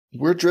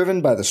We're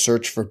driven by the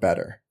search for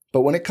better.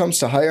 But when it comes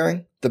to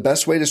hiring, the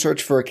best way to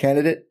search for a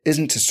candidate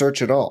isn't to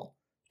search at all.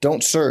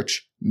 Don't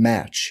search,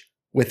 match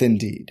with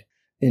Indeed.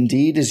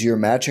 Indeed is your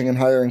matching and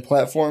hiring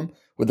platform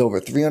with over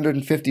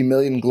 350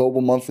 million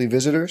global monthly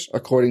visitors,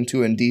 according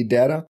to Indeed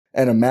data,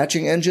 and a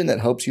matching engine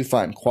that helps you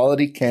find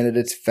quality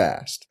candidates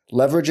fast.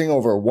 Leveraging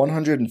over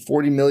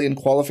 140 million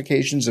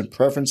qualifications and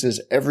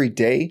preferences every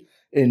day,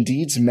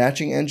 Indeed's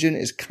matching engine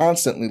is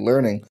constantly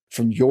learning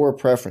from your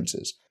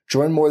preferences.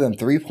 Join more than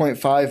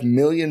 3.5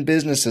 million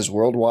businesses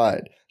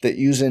worldwide that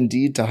use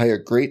Indeed to hire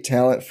great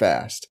talent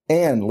fast.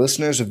 And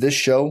listeners of this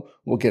show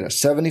will get a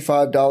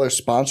 $75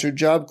 sponsored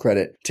job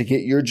credit to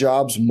get your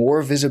jobs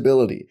more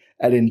visibility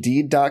at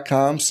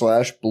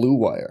Indeed.com/Blue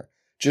Wire.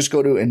 Just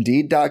go to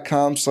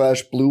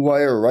Indeed.com/Blue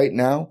Wire right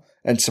now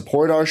and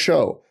support our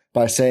show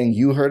by saying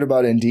you heard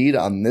about Indeed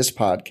on this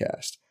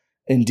podcast.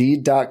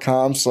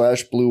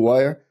 Indeed.com/Blue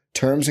Wire.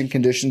 Terms and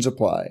conditions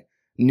apply.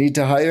 Need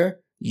to hire?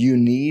 You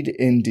need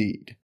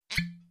Indeed.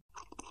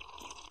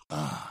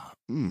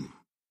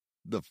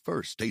 The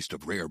first taste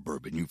of rare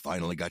bourbon you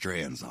finally got your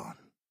hands on.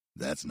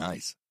 That's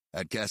nice.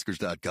 At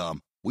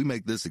Caskers.com, we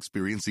make this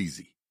experience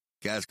easy.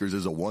 Caskers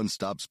is a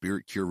one-stop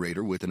spirit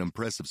curator with an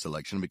impressive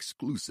selection of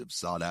exclusive,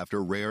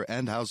 sought-after, rare,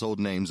 and household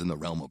names in the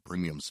realm of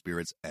premium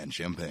spirits and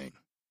champagne.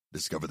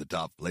 Discover the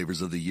top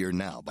flavors of the year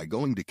now by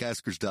going to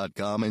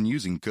Caskers.com and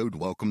using code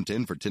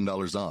WELCOME10 for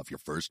 $10 off your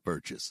first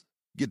purchase.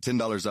 Get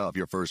 $10 off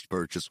your first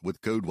purchase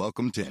with code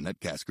WELCOME10 at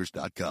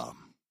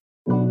Caskers.com.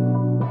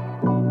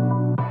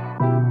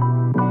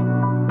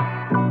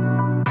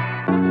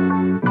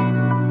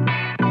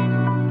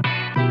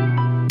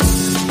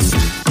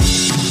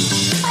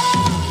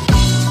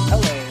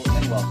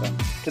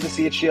 To the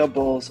CHGO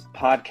Bulls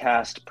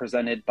Podcast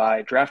presented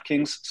by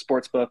DraftKings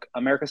Sportsbook,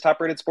 America's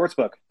top-rated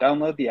sportsbook.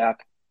 Download the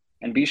app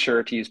and be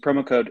sure to use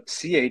promo code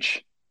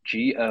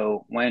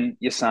CHGO when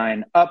you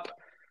sign up.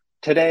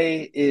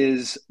 Today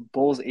is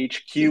Bulls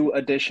HQ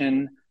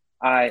edition.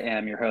 I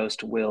am your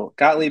host, Will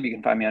Gottlieb. You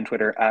can find me on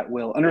Twitter at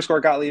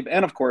Will_Gottlieb.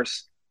 And of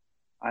course,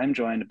 I'm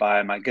joined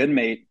by my good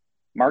mate,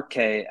 Mark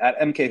K at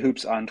MK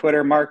Hoops on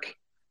Twitter. Mark,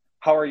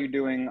 how are you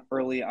doing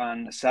early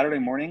on Saturday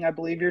morning, I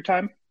believe your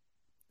time?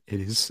 It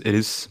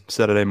is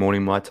Saturday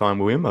morning my time,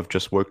 William. I've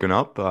just woken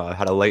up. I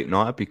had a late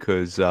night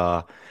because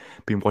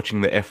been watching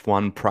the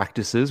F1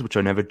 practices, which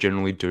I never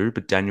generally do.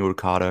 But Daniel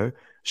Ricciardo,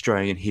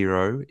 Australian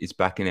hero, is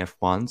back in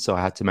F1, so I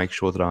had to make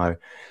sure that I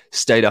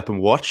stayed up and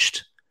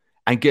watched.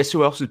 And guess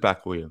who else is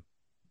back, William?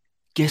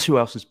 Guess who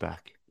else is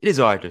back? It is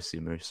Ayo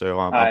Dosunmu. So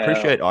I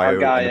appreciate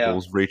Ayo and the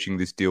Bulls reaching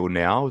this deal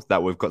now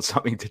that we've got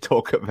something to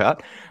talk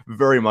about.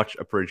 Very much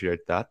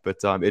appreciate that. But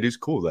it is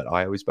cool that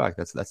Ayo is back.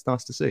 That's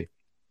nice to see.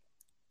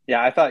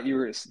 Yeah, I thought you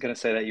were going to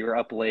say that you were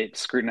up late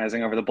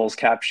scrutinizing over the Bulls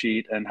cap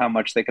sheet and how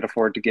much they could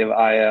afford to give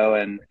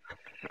Ayo and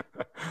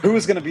who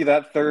was going to be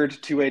that third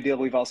two-way deal.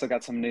 We've also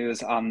got some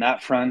news on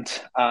that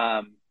front.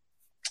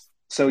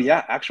 So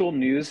yeah, actual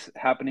news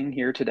happening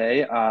here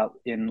today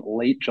in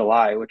late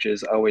July, which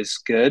is always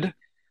good.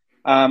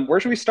 Where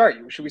should we start?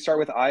 Should we start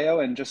with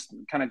Ayo and just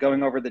kind of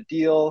going over the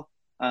deal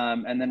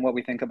and then what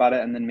we think about it,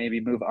 and then maybe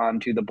move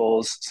on to the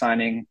Bulls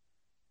signing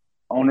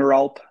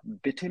Onuralp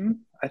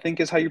Bitim, I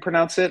think is how you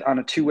pronounce it, on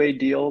a two-way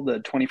deal,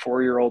 the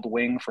 24-year-old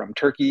wing from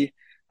Turkey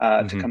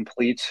to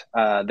complete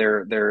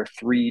their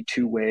 3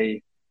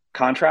 two-way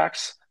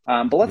contracts.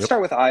 But let's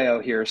start with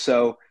Ayo here.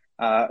 So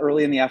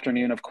early in the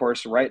afternoon, of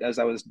course, right as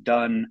I was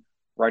done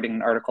writing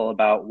an article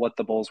about what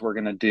the Bulls were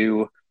going to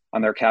do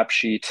on their cap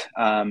sheet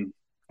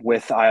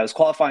with Ayo's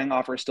qualifying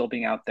offer still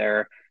being out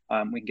there.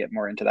 We can get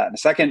more into that in a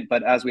second.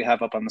 But as we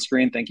have up on the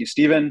screen, thank you,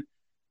 Steven.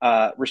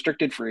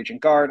 Restricted free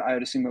agent guard Ayo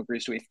Dosunmu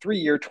agrees to a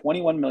 3-year,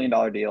 $21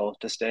 million deal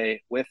to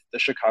stay with the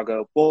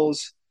Chicago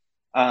Bulls.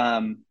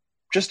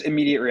 Just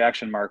immediate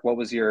reaction, Mark. What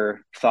was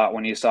your thought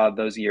when you saw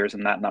those years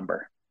and that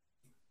number?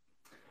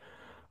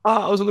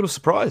 I was a little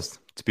surprised,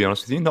 to be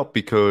honest with you. Not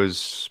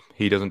because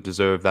he doesn't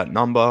deserve that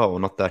number or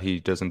not that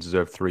he doesn't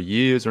deserve 3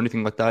 years or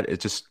anything like that.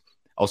 It's just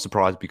I was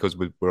surprised because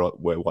we're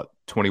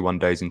 21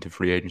 days into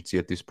free agency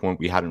at this point.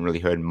 We hadn't really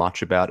heard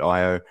much about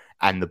Ayo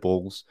and the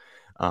Bulls.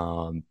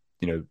 I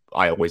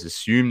always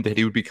assumed that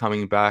he would be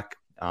coming back.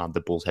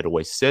 The Bulls had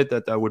always said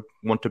that they would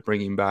want to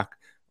bring him back.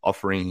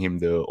 Offering him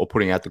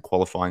putting out the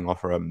qualifying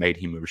offer made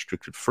him a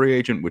restricted free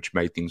agent, which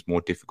made things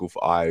more difficult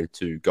for Ayo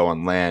to go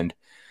and land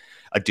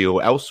a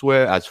deal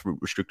elsewhere, as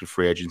restricted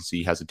free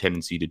agency has a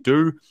tendency to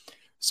do.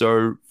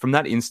 So from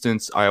that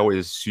instance, I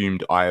always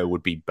assumed Ayo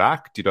would be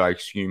back. Did I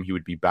assume he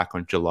would be back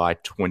on July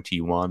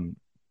 21?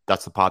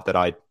 That's the part that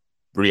I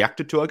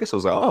reacted to, I guess. I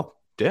was like, oh,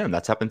 damn,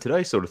 that's happened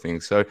today sort of thing.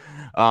 So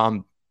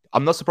I'm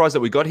not surprised that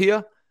we got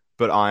here,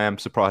 but I am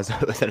surprised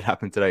that it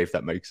happened today, if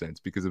that makes sense,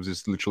 because there was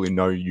just literally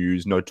no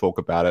news, no talk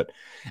about it.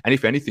 And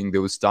if anything,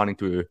 there was starting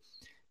to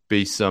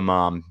be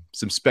some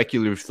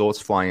speculative thoughts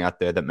flying out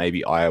there that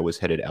maybe Ayo was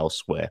headed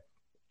elsewhere.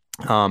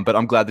 But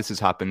I'm glad this has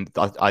happened.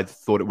 I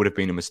thought it would have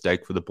been a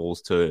mistake for the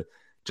Bulls to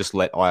just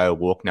let Ayo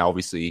walk. Now,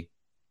 obviously,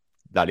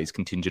 that is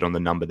contingent on the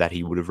number that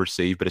he would have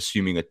received, but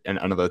assuming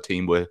another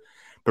team were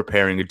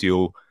preparing a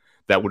deal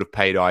that would have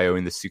paid Ayo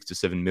in the $6 to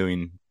 $7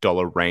 million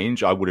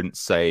range, I wouldn't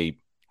say,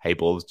 hey,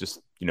 Bulls, just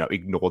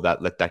ignore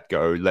that, let that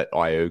go, let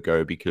Ayo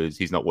go because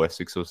he's not worth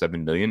 $6 or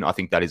 $7 million. I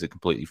think that is a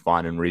completely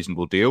fine and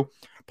reasonable deal.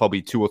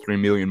 Probably $2 or $3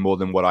 million more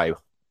than what I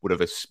would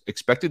have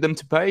expected them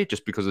to pay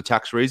just because of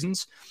tax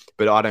reasons.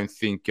 But I don't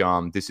think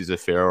this is a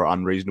fair or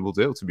unreasonable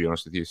deal, to be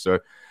honest with you. So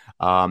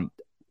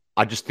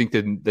I just think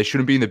that they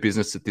shouldn't be in the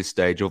business at this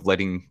stage of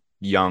letting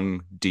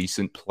young,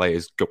 decent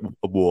players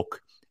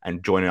walk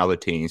and join other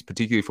teams,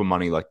 particularly for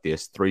money like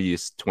this. 3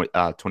 years,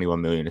 $21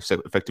 million,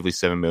 effectively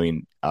 $7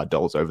 million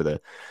over the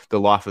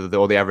life of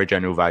or the average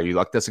annual value.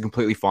 Like, that's a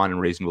completely fine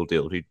and reasonable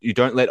deal. You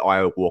don't let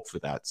Ayo walk for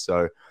that.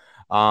 So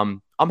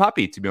I'm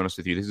happy, to be honest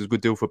with you. This is a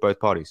good deal for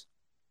both parties.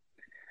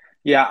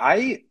 Yeah,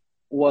 I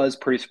was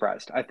pretty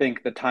surprised. I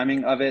think the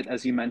timing of it,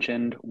 as you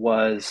mentioned,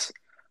 was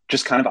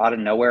just kind of out of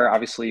nowhere.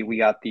 Obviously, we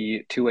got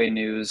the two-way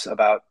news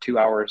about 2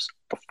 hours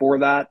before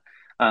that.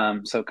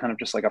 So kind of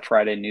just like a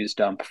Friday news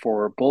dump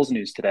for Bulls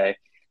news today.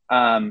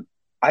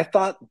 I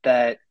thought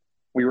that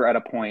we were at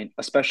a point,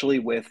 especially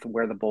with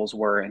where the Bulls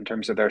were in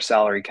terms of their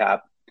salary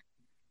cap,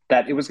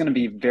 that it was going to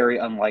be very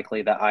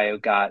unlikely that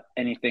Ayo got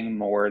anything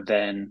more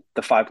than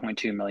the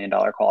 $5.2 million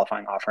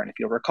qualifying offer. And if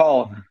you'll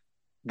recall,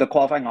 the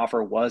qualifying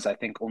offer was, I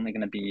think, only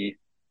going to be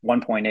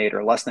 1.8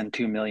 or less than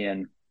 2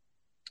 million.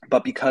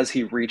 But because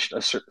he reached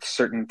a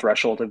certain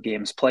threshold of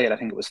games played, I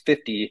think it was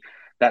 50,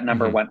 that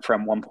number went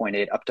from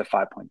 1.8 up to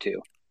 5.2.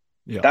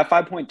 Yeah. That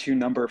 5.2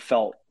 number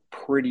felt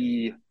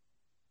pretty,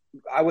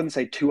 I wouldn't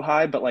say too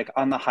high, but like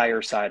on the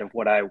higher side of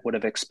what I would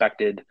have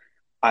expected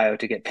Ayo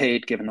to get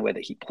paid, given the way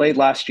that he played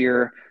last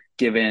year,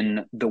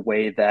 given the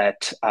way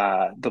that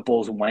the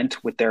Bulls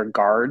went with their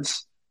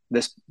guards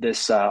this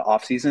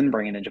offseason,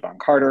 bringing in Javon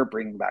Carter,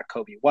 bringing back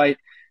Kobe White.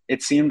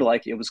 It seemed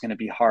like it was going to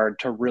be hard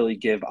to really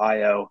give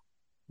Ayo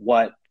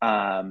what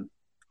that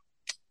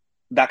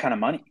kind of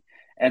money.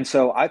 And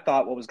so I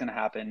thought what was going to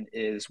happen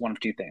is one of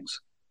two things.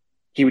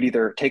 He would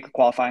either take the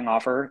qualifying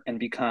offer and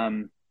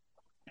become,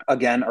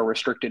 again, a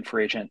restricted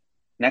free agent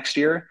next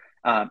year.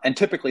 And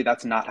typically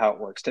that's not how it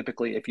works.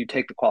 Typically, if you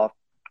take the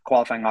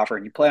qualifying offer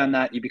and you play on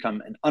that, you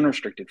become an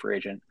unrestricted free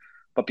agent.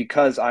 But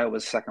because Ayo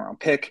was a second-round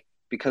pick,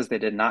 because they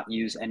did not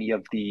use any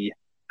of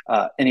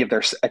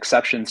their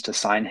exceptions to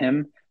sign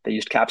him, they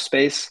used cap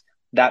space,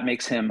 that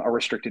makes him a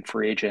restricted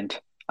free agent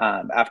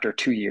after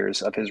 2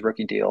 years of his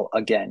rookie deal,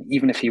 again,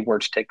 even if he were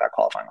to take that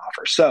qualifying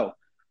offer. So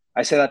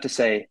I say that to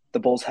say the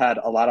Bulls had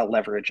a lot of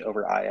leverage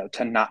over Ayo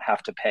to not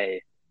have to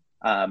pay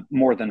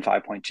more than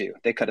 5.2.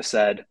 They could have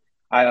said,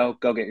 Ayo,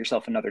 go get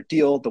yourself another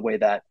deal the way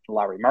that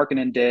Lauri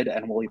Markkanen did,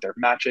 and we'll either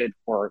match it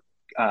or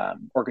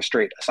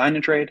orchestrate a sign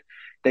and trade.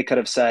 They could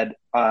have said,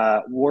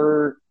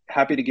 we're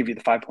happy to give you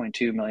the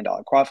 $5.2 million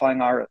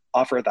qualifying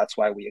offer. That's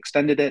why we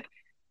extended it.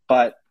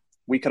 But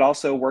we could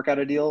also work out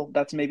a deal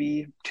that's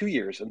maybe 2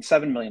 years and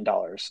 $7 million.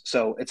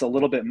 So it's a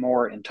little bit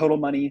more in total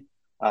money,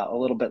 a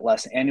little bit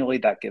less annually.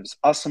 That gives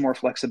us some more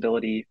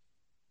flexibility.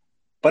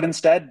 But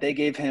instead, they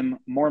gave him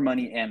more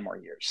money and more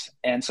years.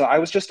 And so I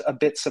was just a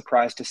bit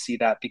surprised to see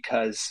that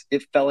because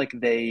it felt like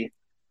they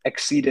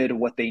exceeded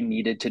what they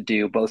needed to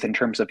do, both in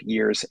terms of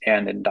years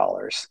and in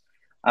dollars.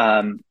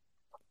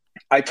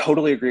 I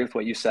totally agree with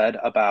what you said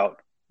about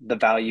the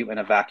value in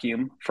a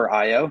vacuum for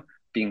Ayo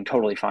being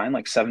totally fine,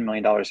 like $7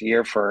 million a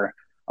year for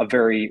a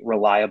very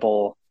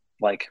reliable,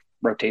 like,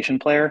 rotation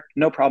player.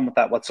 No problem with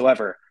that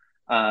whatsoever.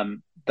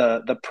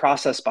 The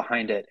process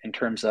behind it in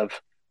terms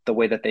of the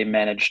way that they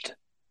managed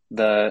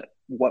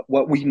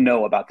what we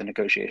know about the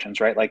negotiations,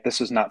 right? Like, this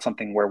was not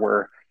something where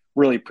we're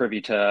really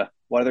privy to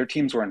what other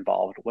teams were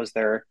involved. Was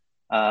there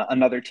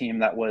another team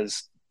that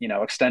was,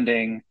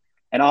 extending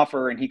an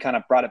offer and he kind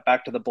of brought it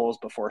back to the Bulls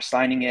before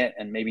signing it,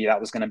 and maybe that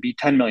was going to be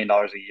 $10 million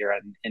a year,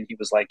 and he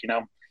was like,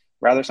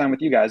 rather sign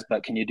with you guys,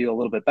 but can you do a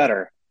little bit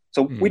better?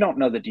 So we don't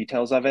know the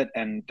details of it,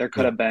 and there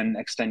could have been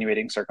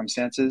extenuating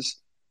circumstances.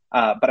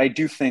 But I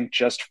do think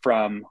just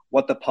from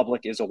what the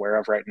public is aware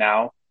of right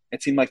now,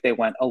 it seemed like they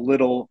went a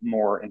little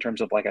more in terms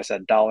of, like I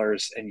said,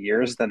 dollars and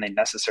years than they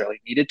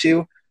necessarily needed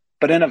to.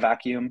 But in a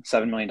vacuum,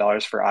 $7 million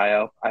for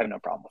Ayo, I have no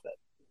problem with it.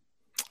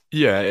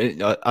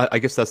 Yeah, I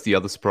guess that's the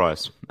other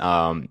surprise.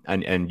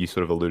 And you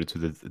sort of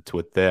alluded to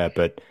it there,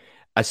 but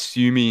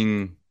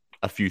assuming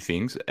a few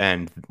things,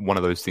 and one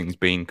of those things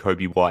being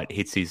Kobe White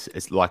hits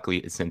his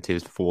likely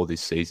incentives for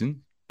this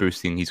season,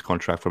 boosting his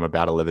contract from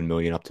about 11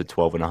 million up to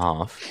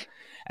 12.5.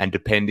 And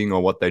depending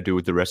on what they do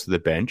with the rest of the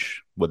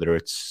bench, whether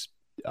it's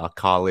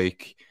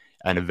Karlik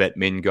and a vet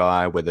min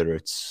guy, whether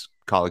it's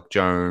Karlik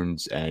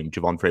Jones and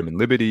Javon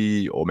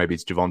Freeman-Liberty, or maybe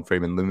it's Javon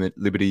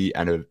Freeman-Liberty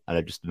and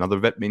just another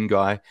vet min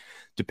guy,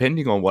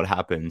 depending on what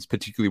happens,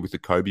 particularly with the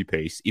Kobe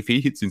piece, if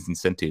he hits his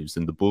incentives,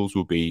 then the Bulls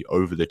will be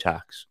over the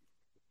tax.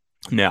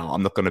 Now,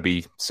 I'm not going to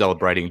be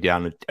celebrating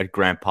down at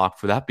Grant Park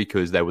for that,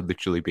 because they would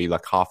literally be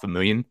like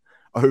 $500,000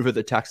 over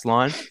the tax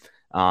line.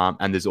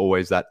 And there's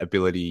always that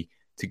ability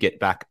to get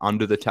back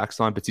under the tax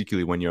line,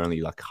 particularly when you're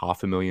only like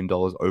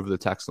 $500,000 over the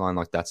tax line.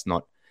 Like, that's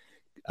not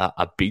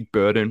a big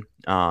burden.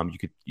 You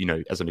could,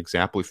 as an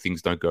example, if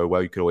things don't go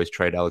well, you could always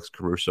trade Alex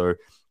Caruso,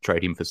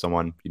 trade him for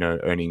someone,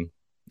 earning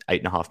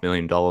 $8.5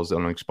 million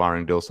on an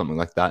expiring deal, something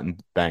like that,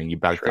 and bang, you're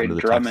back Trade under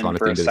the tax line Drummond at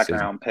for the a end of the second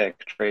season. round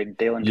pick. Trade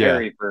Dalen Yeah.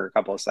 Terry for a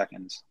couple of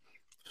seconds.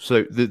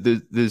 So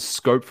there's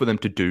scope for them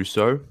to do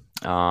so,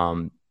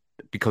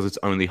 because it's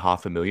only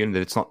 $500,000.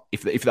 That it's not,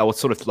 if that was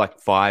sort of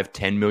like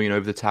 5-10 million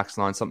over the tax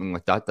line, something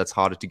like that, that's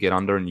harder to get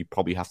under, and you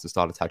probably have to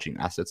start attaching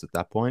assets at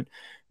that point.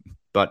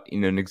 But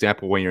in an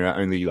example when you're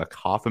only like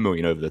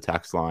 $500,000 over the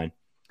tax line,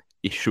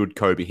 should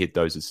Kobe hit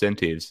those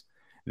incentives,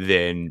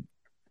 then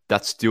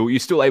you're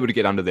still able to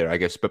get under there, I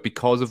guess. But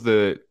because of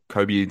the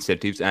Kobe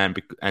incentives and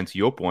to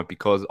your point,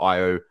 because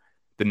Ayo,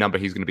 the number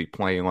he's going to be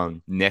playing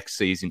on next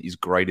season is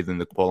greater than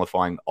the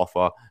qualifying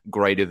offer,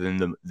 greater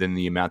than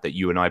the amount that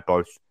you and I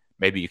both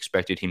maybe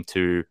expected him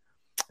to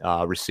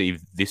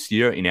receive this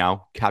year in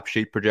our cap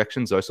sheet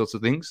projections, those sorts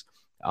of things.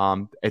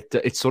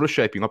 It's sort of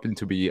shaping up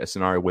into be a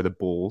scenario where the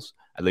Bulls,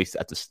 at least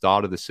at the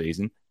start of the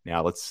season,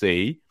 now let's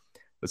see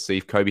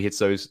if Kobe hits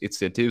those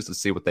incentives.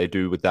 Let's see what they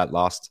do with that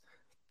last,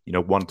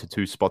 1 to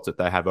 2 spots that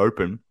they have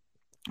open.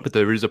 But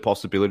there is a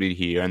possibility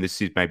here, and this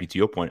is maybe to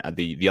your point,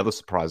 the other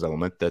surprise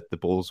element, that the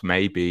Bulls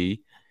may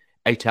be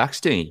a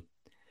tax team.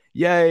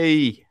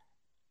 Yay!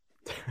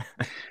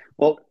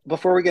 Well,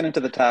 before we get into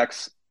the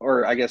tax,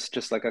 or I guess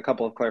just like a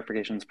couple of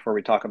clarifications before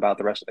we talk about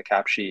the rest of the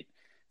cap sheet.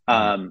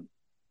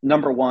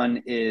 Number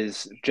one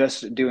is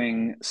just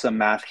doing some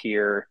math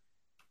here.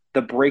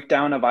 The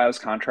breakdown of Ayo's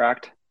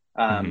contract,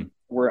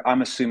 where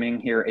I'm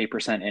assuming here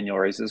 8% annual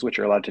raises, which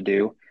you're allowed to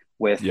do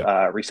with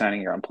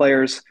re-signing your own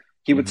players.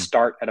 He would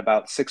start at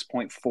about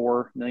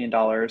 $6.4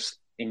 million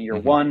in year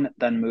one,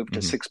 then move to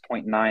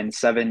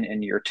 6.97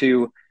 in year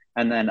two,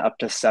 and then up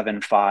to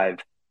 7.5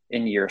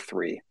 in year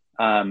three.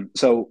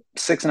 So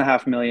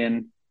 $6.5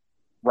 million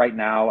right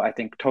now, I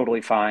think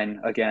totally fine.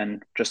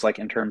 Again, just like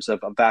in terms of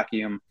a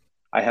vacuum,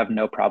 I have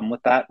no problem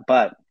with that.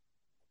 But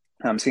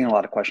I'm seeing a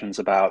lot of questions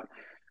about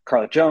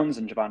Carlik Jones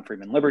and Javon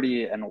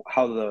Freeman-Liberty and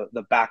how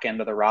the back end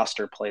of the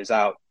roster plays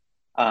out.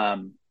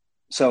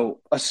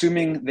 So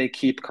assuming they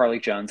keep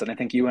Carlik Jones, and I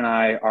think you and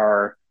I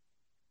are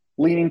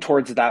leaning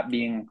towards that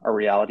being a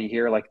reality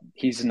here, like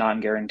he's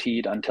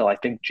non-guaranteed until I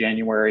think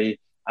January.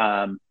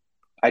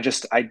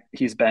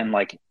 He's been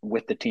like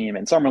with the team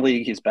in summer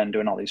league. He's been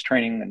doing all these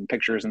training and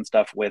pictures and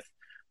stuff with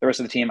the rest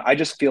of the team. I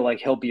just feel like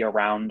he'll be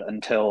around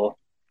until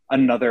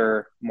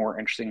another more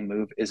interesting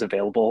move is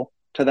available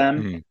to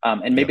them.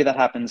 And maybe that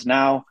happens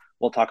now.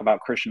 We'll talk about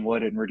Christian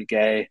Wood and Rudy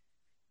Gay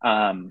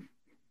a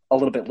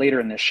little bit later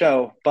in this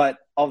show. But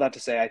all that to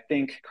say, I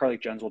think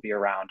Carlik Jones will be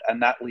around.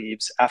 And that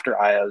leaves, after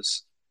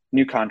Ayo's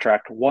new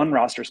contract, one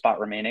roster spot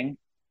remaining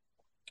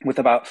with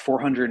about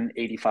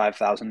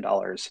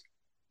 $485,000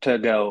 to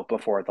go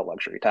before the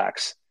luxury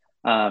tax.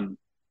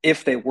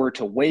 If they were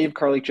to waive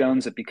Carlik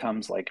Jones, it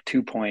becomes like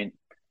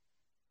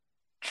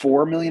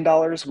 $2.4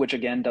 million, which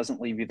again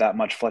doesn't leave you that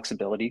much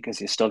flexibility because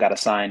you still got to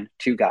sign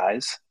 2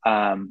 guys.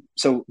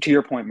 So to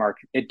your point, Mark,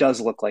 it does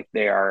look like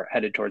they are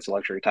headed towards the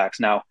luxury tax.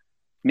 Now,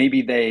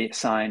 maybe they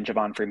sign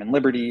Javon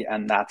Freeman-Liberty,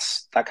 and that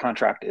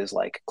contract is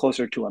like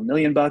closer to $1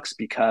 million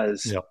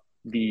because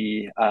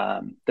the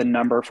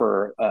number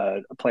for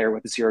a player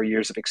with 0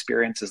 years of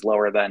experience is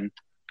lower than,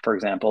 for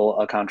example,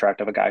 a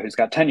contract of a guy who's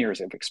got 10 years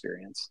of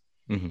experience.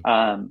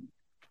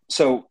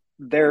 So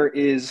there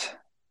is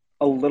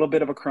a little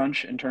bit of a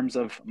crunch in terms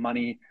of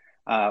money.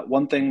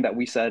 One thing that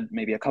we said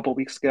maybe a couple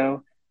weeks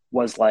ago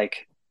was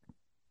like,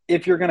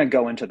 if you're going to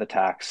go into the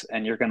tax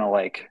and you're going to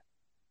like,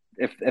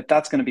 if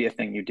that's going to be a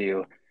thing you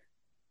do,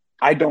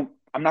 I'm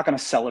not going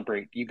to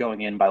celebrate you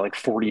going in by like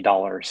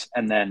 $40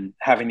 and then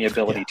having the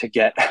ability to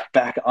get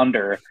back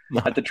under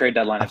at the trade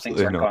deadline if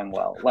things aren't going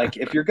well. Like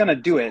if you're going to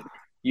do it,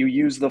 you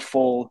use the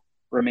full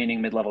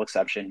remaining mid-level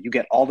exception. You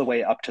get all the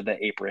way up to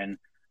the apron,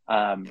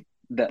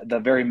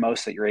 the very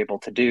most that you're able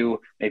to do.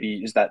 Maybe you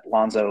use that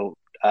Lonzo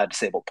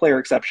disabled player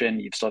exception.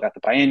 You've still got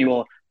the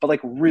biannual, but like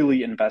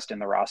really invest in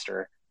the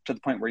roster to the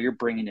point where you're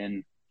bringing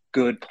in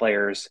good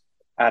players,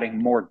 adding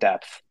more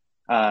depth.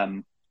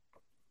 And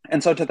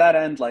so to that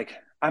end, like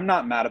I'm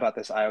not mad about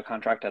this Ayo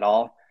contract at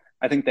all.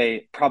 I think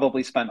they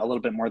probably spent a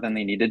little bit more than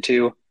they needed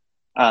to.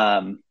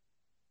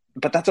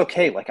 But that's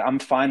okay. Like I'm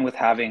fine with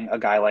having a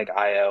guy like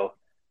Ayo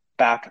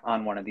back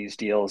on one of these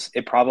deals.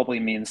 It probably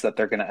means that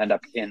they're going to end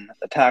up in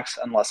the tax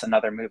unless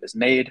another move is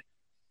made.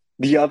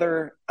 The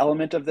other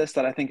element of this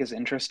that I think is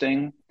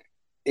interesting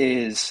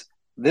is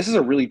this is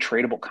a really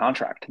tradable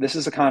contract. This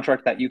is a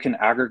contract that you can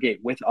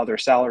aggregate with other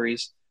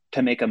salaries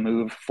to make a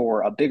move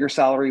for a bigger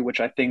salary, which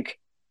I think,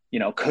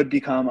 could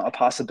become a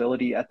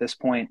possibility at this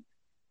point.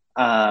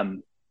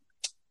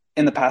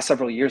 In the past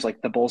several years,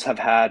 like the Bulls have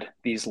had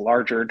these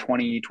larger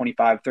 20,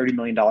 25, $30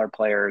 million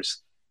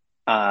players.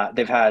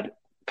 They've had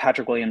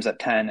Patrick Williams at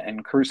 10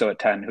 and Caruso at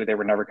 10, who they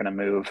were never going to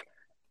move,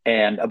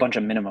 and a bunch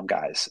of minimum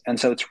guys. And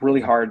so it's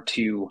really hard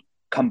to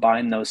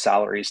combine those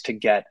salaries to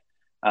get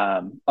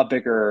a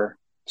bigger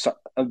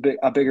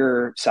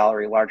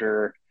salary,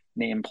 larger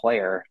name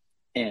player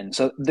in.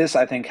 So this,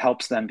 I think,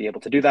 helps them be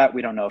able to do that.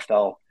 We don't know if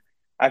they'll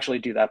actually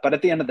do that. But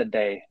at the end of the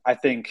day, I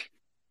think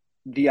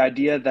the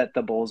idea that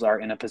the Bulls are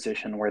in a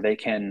position where they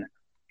can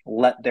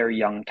let their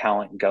young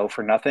talent go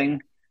for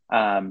nothing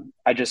I'm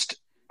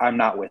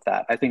not with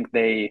that. I think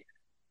they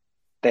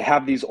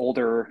have these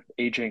older,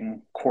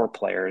 aging core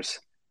players.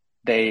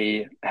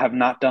 They have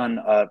not done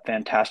a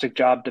fantastic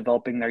job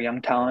developing their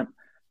young talent,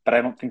 but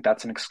I don't think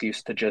that's an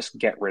excuse to just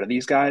get rid of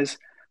these guys.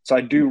 So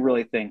I do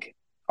really think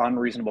on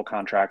reasonable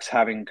contracts,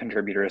 having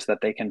contributors that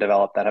they can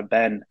develop that have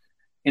been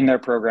in their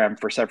program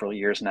for several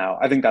years now,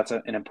 I think that's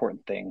an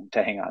important thing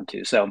to hang on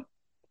to. So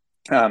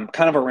kind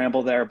of a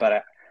ramble there,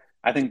 but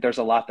I think there's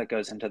a lot that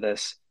goes into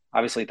this.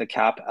 Obviously, the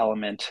cap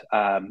element,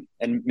 and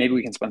maybe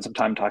we can spend some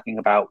time talking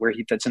about where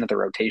he fits into the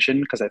rotation,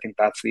 because I think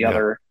that's the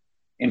other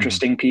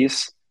interesting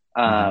piece.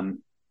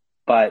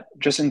 But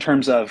just in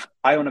terms of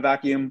I own a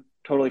vacuum,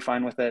 totally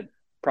fine with it.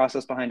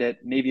 Process behind it,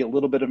 maybe a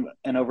little bit of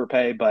an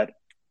overpay, but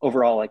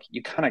overall, like,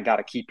 you kind of got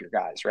to keep your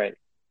guys, right?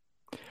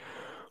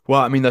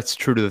 Well, I mean, that's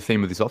true to the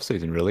theme of this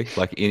offseason, really.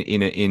 Like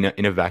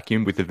in a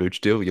vacuum with the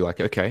Vooch deal, you're like,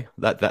 okay,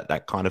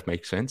 that kind of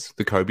makes sense.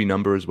 The Kobe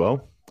number as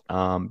well.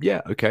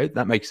 Yeah, okay,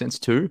 that makes sense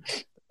too.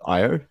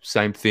 Ayo,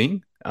 same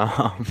thing.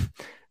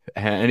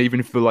 And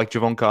even for like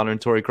Javon Carter and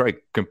Torrey Craig,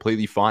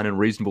 completely fine and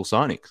reasonable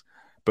signings.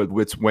 But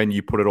it's when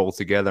you put it all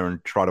together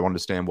and try to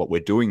understand what we're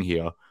doing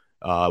here,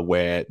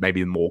 where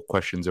maybe more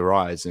questions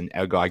arise. And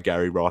our guy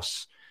Gary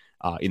Ross,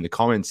 in the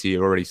comments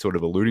here, already sort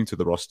of alluding to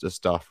the roster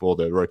stuff, or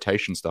the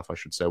rotation stuff, I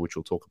should say, which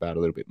we'll talk about a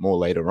little bit more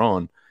later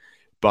on.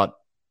 But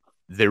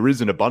there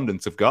is an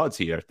abundance of guards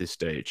here at this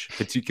stage,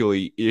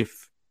 particularly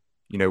if,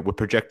 you know, we're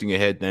projecting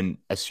ahead, then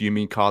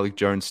assuming Carlik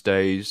Jones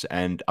stays,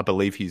 and I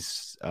believe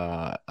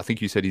I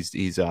think you said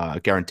his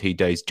guaranteed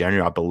days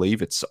January. I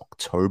believe it's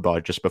October,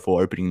 just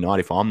before opening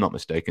night, if I'm not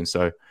mistaken.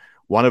 So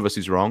one of us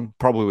is wrong,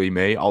 probably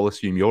me. I'll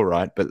assume you're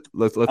right, but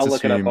let's I'll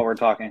look it up while we're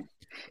talking.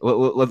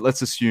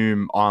 Let's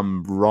assume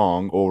I'm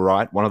wrong or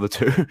right, one of the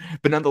two.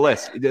 But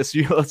nonetheless, let's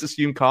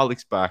assume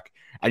Carlik's back,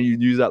 and you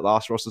use that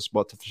last roster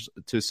spot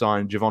to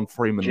sign Javon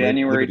Freeman.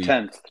 January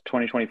 10th,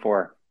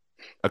 2024.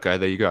 Okay,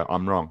 there you go.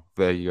 I'm wrong.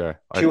 There you go.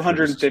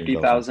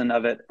 250,000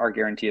 of it are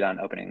guaranteed on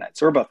opening night.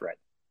 So we're both right.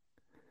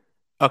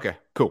 Okay,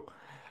 cool.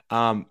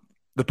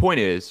 The point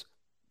is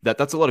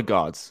that's a lot of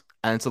guards,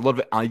 and it's a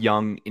lot of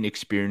young,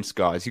 inexperienced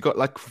guys. You got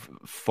like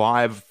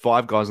five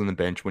guys on the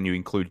bench when you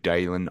include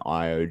Dalen,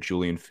 Ayo,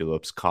 Julian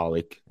Phillips,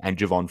 Carlik, and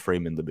Javon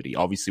Freeman Liberty.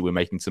 Obviously, we're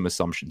making some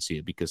assumptions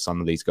here because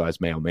some of these guys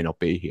may or may not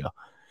be here.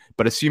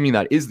 But assuming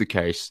that is the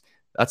case,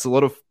 that's a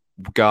lot of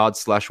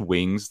guards /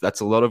 wings.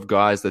 That's a lot of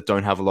guys that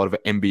don't have a lot of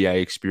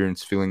NBA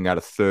experience filling out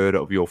a third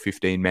of your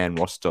 15-man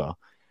roster.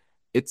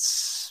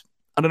 It's,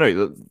 I don't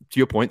know, to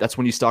your point, that's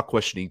when you start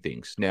questioning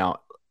things.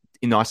 Now,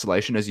 in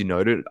isolation, as you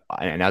noted,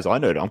 and as I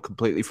noted, I'm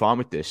completely fine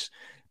with this.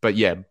 But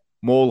yeah,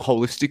 more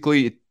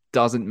holistically, it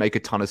doesn't make a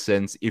ton of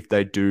sense if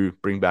they do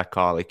bring back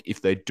Carlik,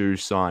 if they do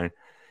sign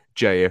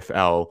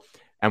JFL.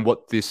 And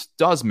what this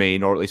does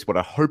mean, or at least what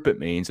I hope it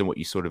means, and what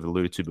you sort of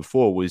alluded to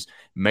before, was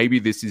maybe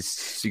this is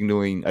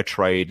signaling a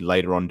trade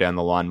later on down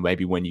the line,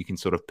 maybe when you can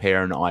sort of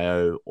pair an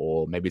Ayo,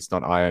 or maybe it's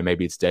not Ayo,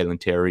 maybe it's Dalen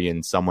Terry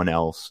and someone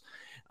else,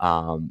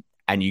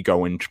 and you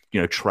go and,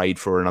 you know, trade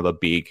for another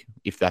big,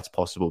 if that's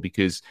possible.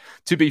 Because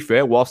to be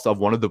fair, whilst I've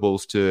wanted the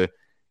Bulls to,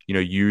 you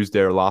know, use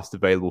their last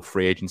available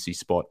free agency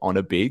spot on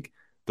a big,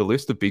 the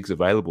list of bigs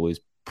available is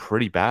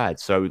pretty bad.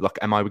 So, like,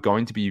 am I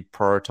going to be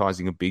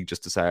prioritizing a big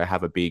just to say I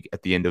have a big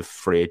at the end of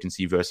free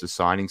agency versus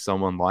signing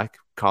someone like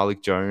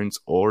Carlik Jones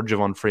or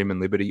Javon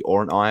Freeman Liberty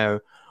or an Ayo?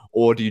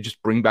 Or do you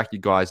just bring back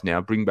your guys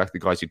now, bring back the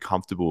guys you're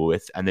comfortable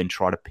with, and then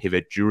try to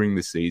pivot during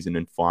the season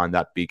and find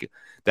that big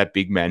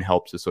man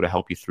help to sort of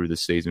help you through the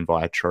season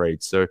via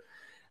trade? So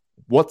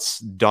what's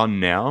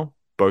done now,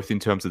 both in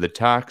terms of the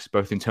tax,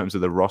 both in terms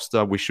of the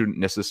roster, we shouldn't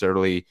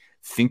necessarily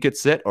think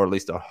it's set, or at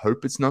least I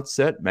hope it's not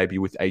set. Maybe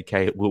with AK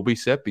it will be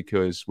set,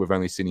 because we've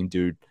only seen him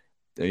do,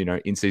 you know,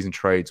 in-season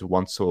trades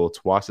once or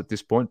twice at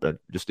this point, but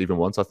just even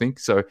once, I think.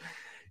 So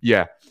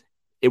yeah,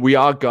 we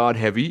are guard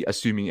heavy,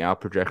 assuming our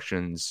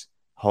projections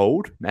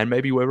hold, and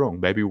maybe we're wrong.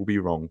 Maybe we'll be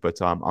wrong,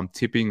 but I'm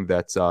tipping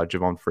that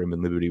Javon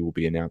Freeman Liberty will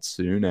be announced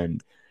soon,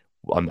 and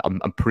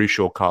I'm pretty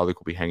sure Carlik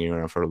will be hanging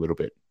around for a little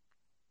bit.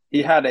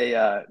 He had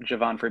a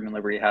Javon Freeman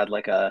Liberty had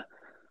like a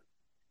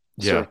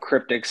sort of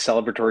cryptic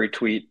celebratory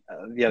tweet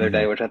the other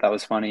day, which I thought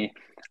was funny.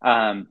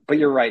 But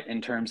you're right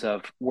in terms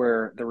of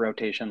where the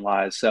rotation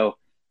lies. So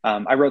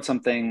I wrote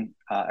something,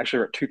 actually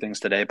wrote two things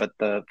today, but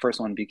the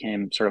first one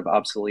became sort of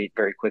obsolete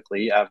very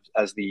quickly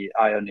as the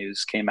Ayo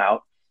news came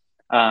out.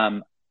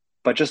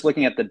 But just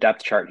looking at the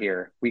depth chart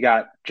here, we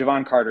got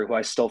Javon Carter, who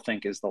I still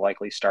think is the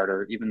likely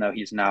starter, even though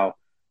he's now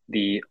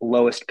the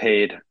lowest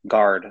paid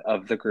guard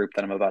of the group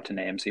that I'm about to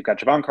name. So you've got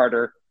Javon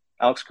Carter,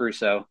 Alex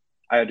Caruso,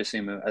 Ayo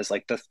Dosunmu as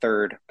like the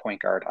third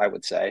point guard, I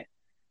would say.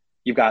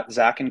 You've got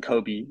Zach and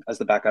Kobe as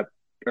the backup,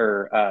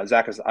 or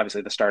Zach is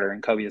obviously the starter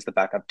and Kobe is the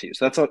backup too.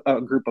 So that's a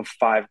group of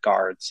five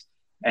guards.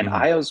 And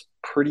Ayo's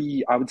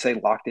pretty, I would say,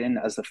 locked in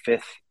as the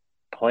fifth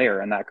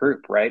player in that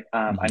group, right?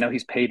 I know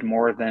he's paid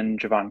more than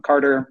Javon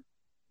Carter,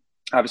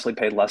 obviously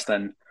paid less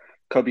than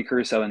Kobe,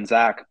 Caruso, and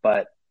Zach.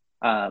 But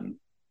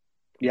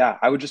yeah,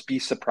 I would just be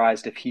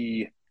surprised if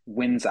he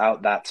wins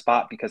out that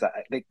spot, because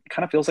it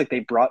kind of feels like they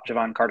brought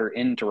Javon Carter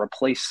in to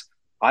replace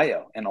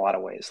Ayo in a lot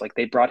of ways. Like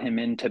they brought him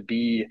in to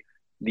be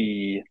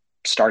the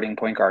starting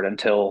point guard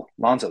until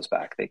Lonzo's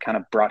back. They kind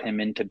of brought him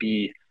in to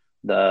be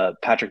the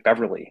Patrick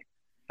Beverly.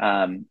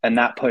 And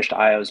that pushed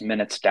Ayo's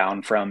minutes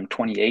down from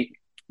 28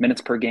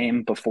 minutes per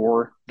game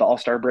before the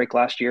All-Star break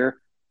last year,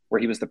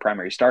 where he was the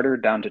primary starter,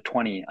 down to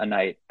 20 a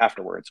night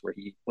afterwards, where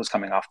he was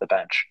coming off the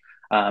bench.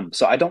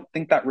 So I don't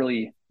think that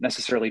really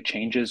necessarily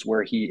changes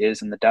where he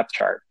is in the depth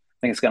chart. I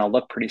think it's going to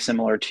look pretty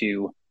similar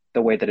to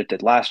the way that it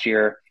did last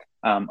year.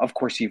 Of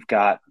course, you've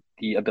got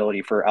the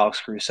ability for Alex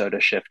Caruso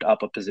to shift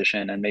up a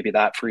position, and maybe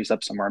that frees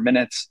up some more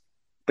minutes.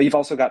 But you've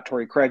also got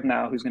Torrey Craig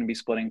now, who's going to be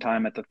splitting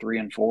time at the 3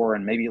 and 4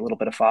 and maybe a little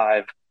bit of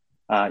 5.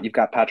 You've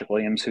got Patrick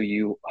Williams, who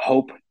you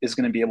hope is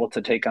going to be able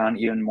to take on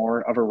even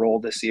more of a role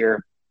this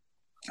year.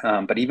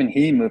 But even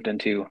he moved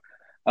into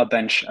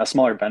a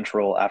smaller bench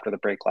role after the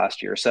break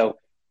last year. So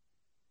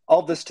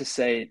all this to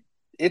say,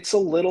 it's a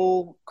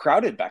little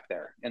crowded back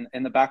there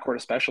in the backcourt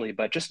especially,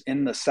 but just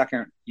in the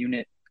second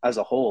unit as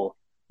a whole,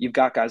 you've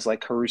got guys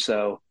like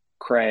Caruso,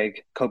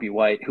 Craig, Kobe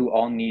White, who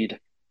all need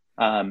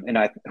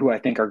who I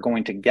think are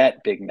going to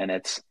get big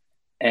minutes.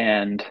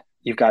 And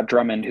you've got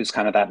Drummond, who's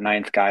kind of that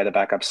 9th guy, the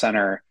backup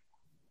center.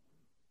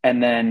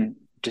 And then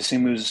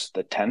Dosunmu's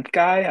the 10th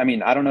guy. I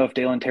mean, I don't know if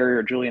Dalen Terry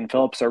or Julian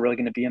Phillips are really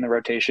going to be in the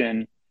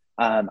rotation.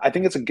 I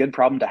think it's a good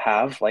problem to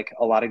have, like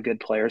a lot of good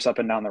players up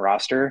and down the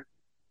roster.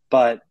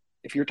 But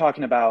if you're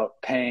talking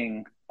about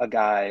paying a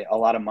guy a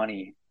lot of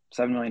money,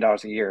 $7 million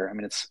a year, I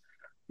mean, it's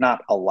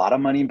not a lot of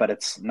money, but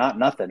it's not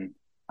nothing,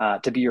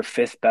 to be your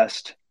 5th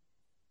best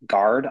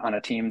guard on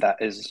a team that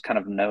is kind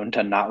of known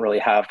to not really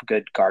have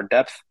good guard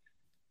depth.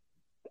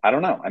 I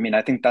don't know. I mean,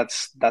 I think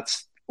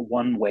that's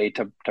one way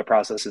to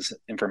process this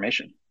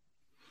information.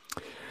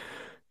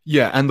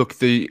 Yeah, and look,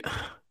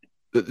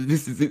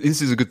 this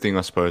is a good thing,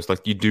 I suppose.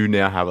 Like, you do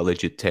now have a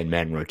legit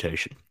 10-man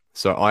rotation.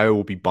 So Ayo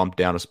will be bumped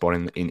down a spot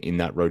in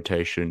that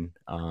rotation.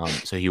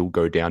 So he will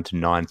go down to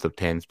 9th or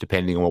 10th,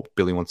 depending on what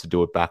Billy wants to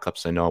do at backup.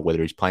 So now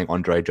whether he's playing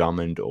Andre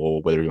Drummond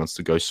or whether he wants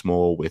to go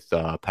small with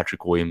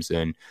Patrick Williams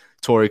and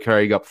Torrey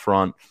Craig up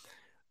front.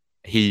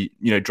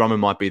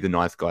 Drummond might be the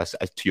 9th guy,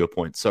 to your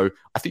point. So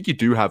I think you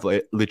do have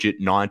a legit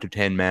 9 to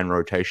 10 man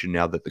rotation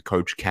now that the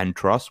coach can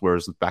trust,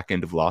 whereas the back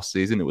end of last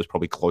season, it was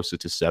probably closer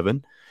to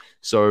 7.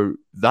 So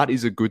that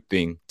is a good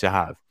thing to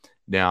have.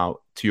 Now,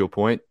 to our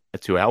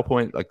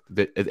point, like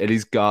it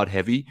is guard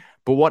heavy,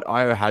 but what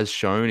Ayo has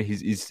shown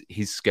is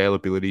his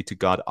scalability to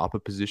guard up a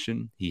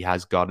position. He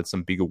has guarded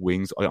some bigger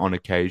wings on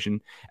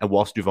occasion. And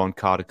whilst Javon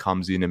Carter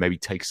comes in and maybe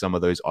takes some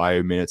of those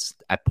Ayo minutes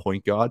at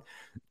point guard,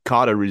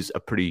 Carter is a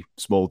pretty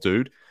small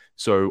dude.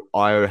 So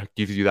Ayo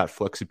gives you that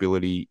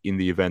flexibility in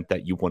the event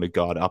that you want to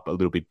guard up a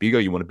little bit bigger.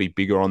 You want to be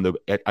bigger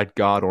at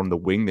guard or on the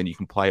wing, then you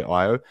can play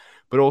Ayo.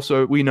 But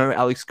also, we know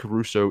Alex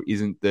Caruso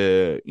isn't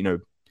the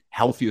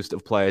healthiest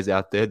of players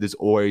out there. There's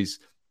always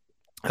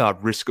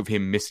risk of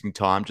him missing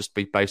time just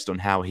based on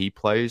how he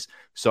plays.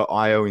 So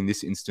Ayo in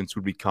this instance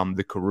would become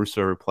the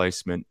Caruso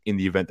replacement in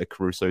the event that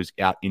Caruso's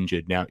out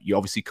injured. Now, you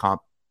obviously can't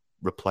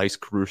replace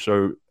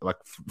Caruso, like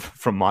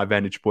from my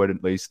vantage point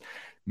at least,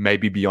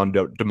 maybe beyond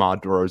DeMar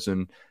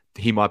DeRozan.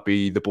 He might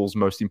be the Bulls'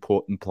 most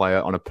important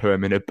player on a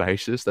per-minute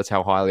basis. That's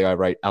how highly I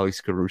rate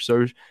Alex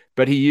Caruso.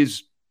 But he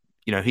is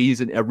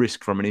a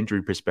risk from an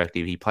injury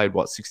perspective. He played,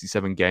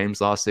 67 games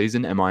last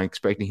season. Am I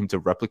expecting him to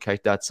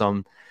replicate that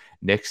some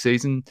next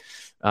season?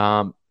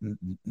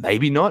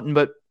 Maybe not.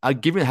 But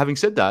having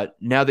said that,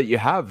 now that you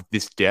have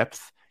this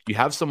depth, you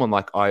have someone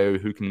like Ayo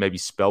who can maybe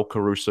spell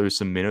Caruso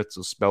some minutes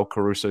or spell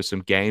Caruso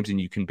some games, and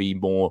you can be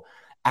more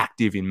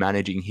active in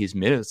managing his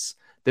minutes,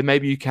 then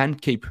maybe you can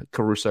keep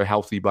Caruso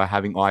healthy by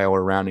having Ayo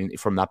around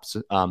from that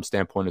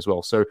standpoint as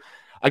well. So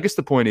I guess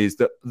the point is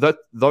that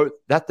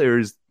there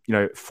is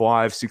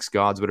 5, 6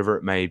 guards, whatever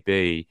it may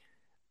be,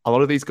 a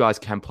lot of these guys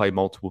can play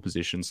multiple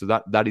positions.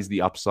 So that is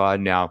the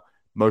upside. Now,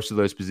 most of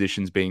those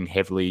positions being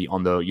heavily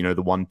on the,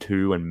 the 1,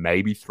 2, and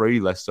maybe 3,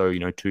 less so,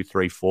 2,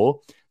 3, 4.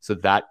 So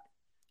that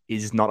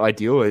is not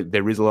ideal.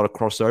 There is a lot of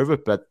crossover,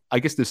 but I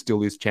guess there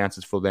still is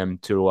chances for them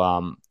to,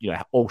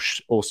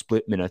 all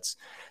split minutes.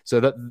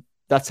 So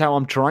that's how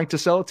I'm trying to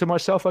sell it to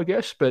myself, I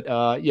guess. But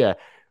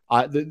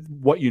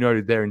what you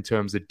noted there in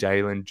terms of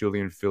Dalen,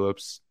 Julian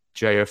Phillips,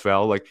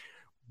 JFL, like,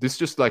 this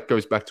just like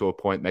goes back to a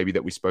point maybe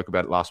that we spoke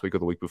about last week or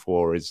the week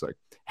before, is like,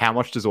 how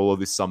much does all of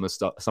this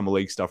summer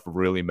league stuff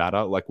really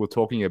matter? Like, we're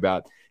talking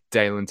about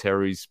Dalen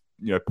Terry's,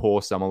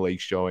 poor summer league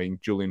showing,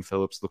 Julian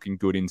Phillips looking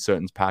good in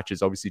certain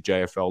patches, obviously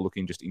JFL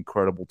looking just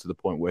incredible to the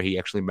point where he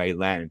actually may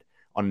land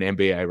on an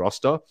NBA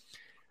roster.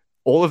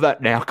 All of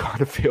that now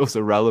kind of feels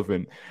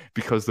irrelevant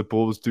because the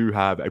Bulls do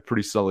have a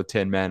pretty solid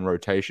 10-man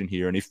rotation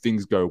here. And if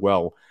things go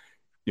well,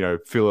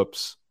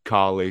 Phillips,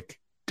 Karlik,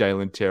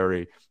 Dalen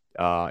Terry,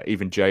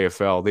 even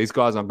JFL, these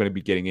guys aren't going to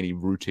be getting any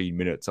routine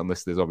minutes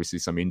unless there's obviously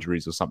some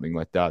injuries or something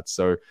like that.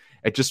 So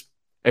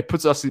it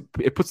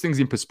puts things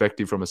in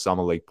perspective from a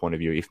summer league point of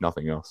view, if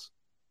nothing else.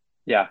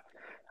 Yeah.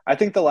 I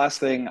think the last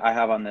thing I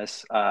have on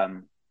this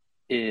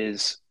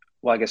is,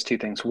 I guess 2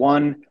 things.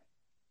 One,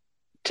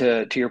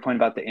 to your point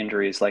about the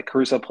injuries, like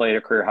Caruso played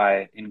a career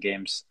high in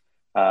games.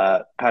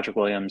 Patrick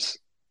Williams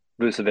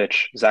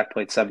Vucevic. Zach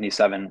played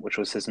 77, which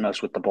was his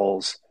most with the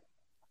Bulls.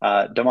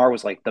 DeMar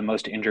was like the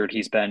most injured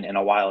he's been in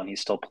a while, and he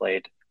still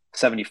played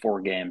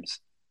 74 games.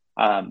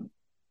 And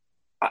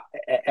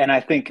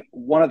I think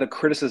one of the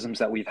criticisms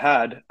that we've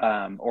had,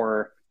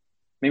 or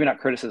maybe not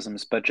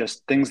criticisms, but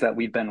just things that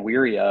we've been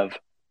weary of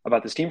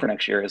about this team for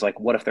next year is like,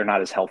 what if they're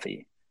not as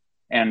healthy?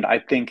 And I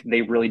think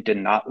they really did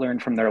not learn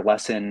from their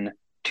lesson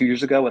 2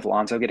 years ago with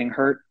Lonzo getting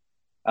hurt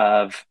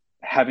of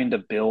having to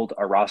build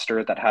a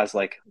roster that has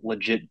like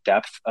legit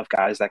depth of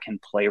guys that can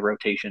play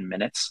rotation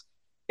minutes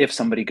if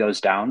somebody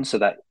goes down, so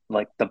that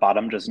like the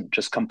bottom doesn't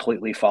just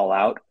completely fall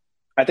out.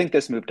 I think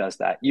this move does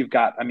that. You've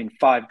got,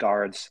 5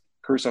 guards.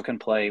 Caruso can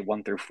play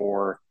 1 through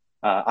 4.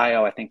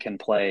 Ayo, I think, can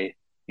play,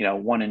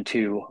 1 and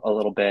 2 a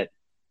little bit.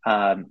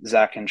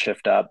 Zach can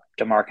shift up.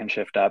 DeMar can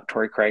shift up.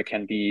 Torrey Craig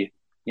can be,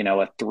 a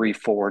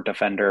 3-4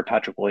 defender.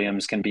 Patrick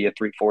Williams can be a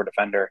 3-4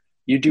 defender.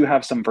 You do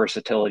have some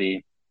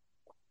versatility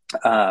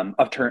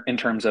in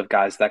terms of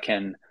guys that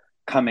can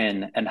come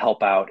in and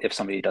help out if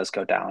somebody does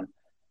go down.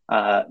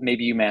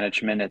 Maybe you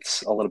manage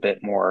minutes a little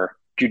bit more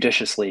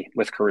judiciously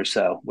with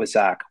Caruso, with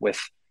Zach, with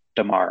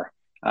DeMar.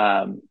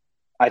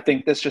 I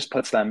think this just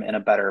puts them in a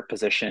better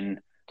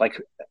position.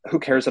 Like, who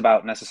cares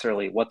about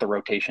necessarily what the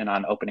rotation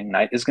on opening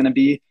night is going to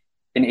be?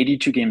 An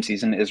 82-game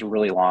season is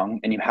really long,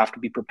 and you have to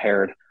be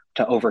prepared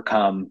to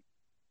overcome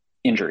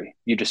injury.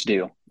 You just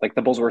do. Like,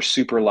 the Bulls were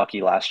super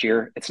lucky last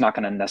year. It's not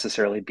going to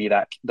necessarily be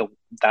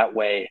that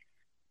way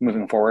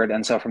moving forward.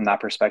 And so from that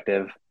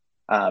perspective,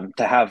 to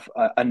have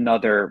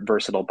another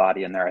versatile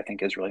body in there, I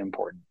think is really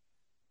important.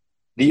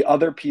 The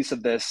other piece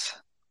of this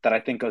that I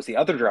think goes the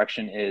other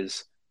direction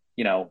is,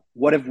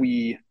 what have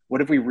we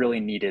really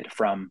needed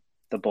from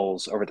the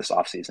Bulls over this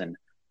offseason?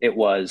 It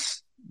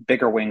was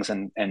bigger wings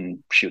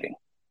and shooting.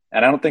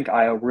 And I don't think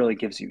Ayo really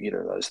gives you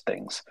either of those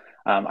things.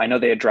 I know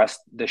they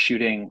addressed the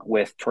shooting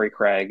with Torrey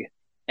Craig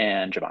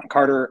and Jevon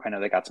Carter. I know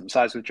they got some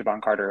size with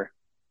Jevon Carter.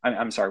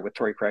 I'm sorry, with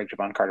Torrey Craig.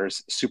 Jevon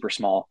Carter's super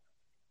small.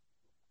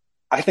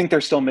 I think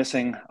they're still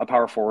missing a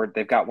power forward.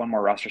 They've got one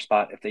more roster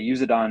spot. If they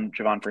use it on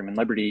Javon Freeman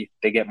Liberty,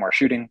 they get more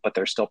shooting, but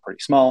they're still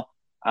pretty small.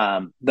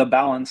 The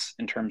balance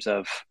in terms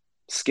of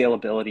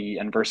scalability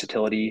and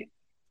versatility,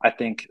 I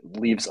think,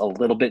 leaves a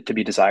little bit to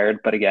be desired.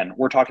 But again,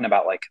 we're talking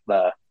about like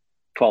the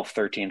 12th,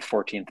 13th,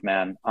 14th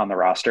man on the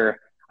roster.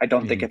 I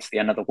don't think it's the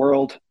end of the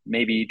world.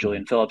 Maybe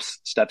Julian Phillips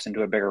steps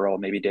into a bigger role.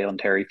 Maybe Dalen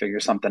Terry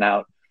figures something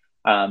out.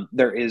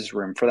 There is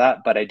room for that.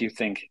 But I do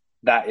think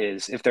that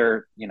is, if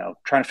they're,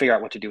 trying to figure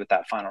out what to do with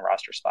that final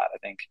roster spot, I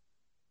think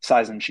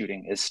size and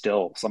shooting is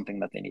still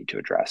something that they need to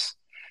address.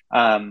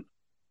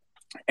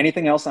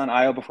 Anything else on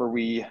Ayo before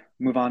we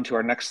move on to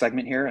our next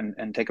segment here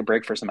and take a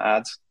break for some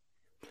ads?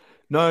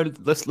 No,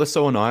 let's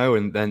go on Ayo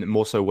and then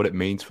more so what it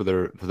means for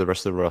the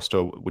rest of the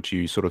roster, which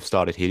you sort of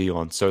started hitting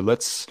on. So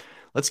let's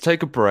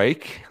take a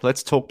break.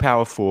 Let's talk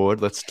power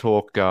forward. Let's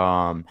talk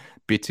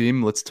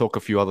Bitim. Let's talk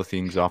a few other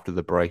things after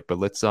the break. But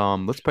let's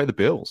pay the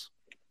bills.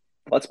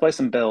 Let's play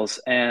some bills.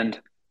 And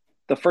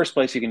the first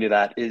place you can do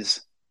that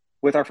is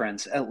with our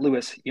friends at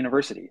Lewis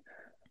University.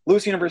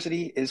 Lewis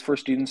University is for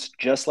students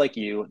just like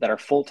you that are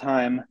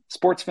full-time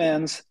sports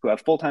fans who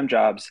have full-time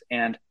jobs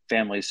and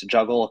families to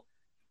juggle.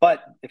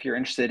 But if you're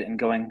interested in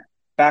going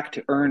back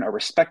to earn a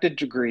respected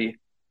degree,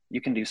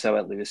 you can do so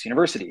at Lewis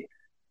University.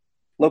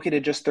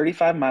 Located just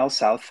 35 miles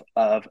south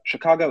of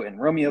Chicago in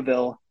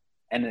Romeoville,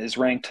 and is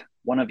ranked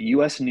one of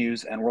U.S.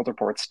 News and World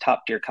Report's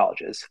top-tier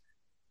colleges.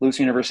 Lewis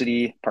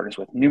University partners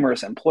with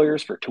numerous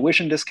employers for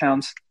tuition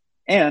discounts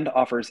and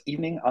offers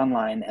evening,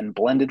 online, and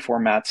blended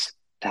formats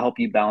to help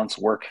you balance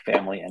work,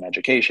 family, and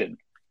education.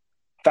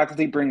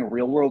 Faculty bring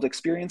real-world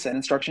experience and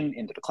instruction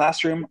into the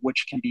classroom,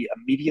 which can be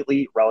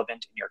immediately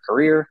relevant in your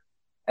career,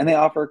 and they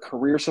offer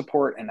career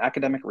support and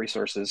academic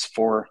resources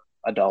for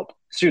adult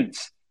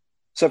students.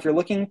 So if you're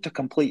looking to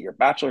complete your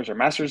bachelor's or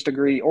master's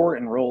degree or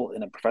enroll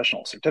in a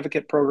professional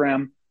certificate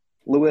program,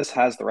 Lewis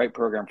has the right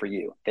program for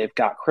you. They've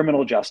got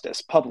criminal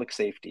justice, public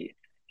safety,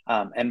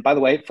 and by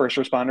the way, first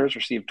responders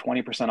receive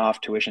 20%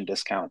 off tuition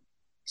discount.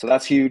 So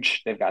that's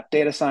huge. They've got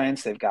data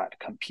science, they've got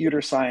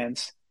computer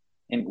science,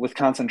 with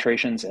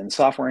concentrations in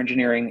software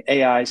engineering,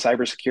 AI,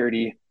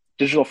 cybersecurity,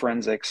 digital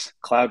forensics,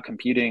 cloud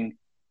computing,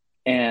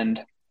 and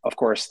of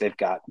course, they've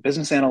got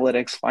business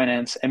analytics,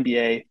 finance,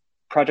 MBA,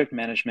 project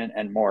management,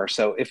 and more.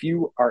 So if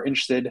you are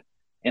interested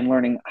in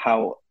learning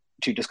how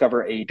to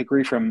discover a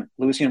degree from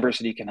Lewis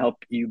University can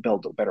help you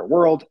build a better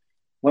world,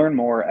 learn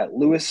more at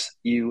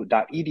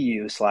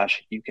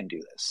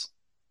lewisu.edu/you-can-do-this.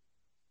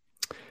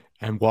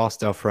 And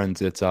whilst our friends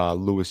at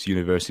Lewis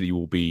University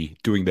will be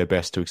doing their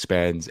best to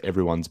expand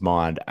everyone's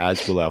mind,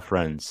 as will our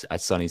friends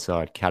at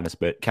Sunnyside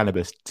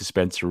Cannabis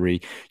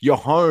Dispensary, your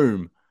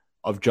home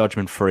of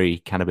judgment-free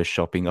cannabis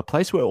shopping, a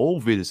place where all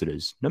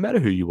visitors, no matter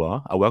who you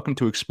are welcome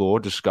to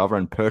explore, discover,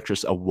 and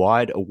purchase a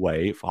wide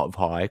array of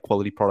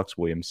high-quality products,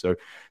 William. So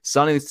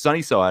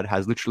Sunnyside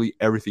has literally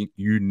everything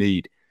you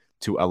need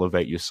to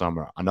elevate your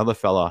summer. Another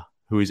fella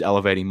who is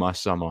elevating my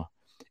summer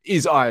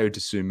is Ayo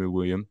Dosunmu,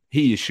 William.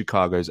 He is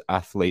Chicago's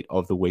athlete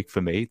of the week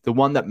for me. The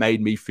one that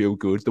made me feel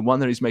good. The one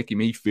that is making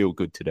me feel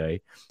good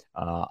today.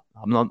 I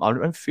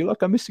don't feel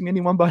like I'm missing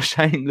anyone by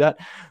saying that,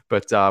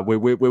 but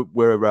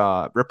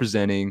we're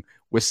representing.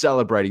 We're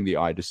celebrating the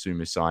Ayo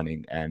Dosunmu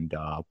signing, and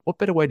what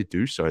better way to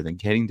do so than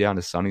getting down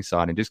to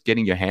Sunnyside and just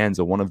getting your hands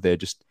on one of their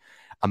just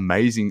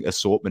amazing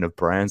assortment of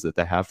brands that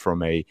they have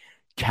from a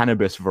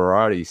cannabis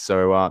variety.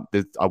 So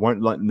I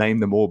won't name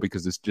them all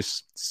because it's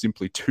just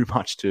simply too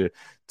much to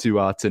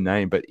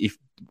name. But if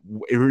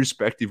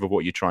irrespective of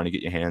what you're trying to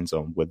get your hands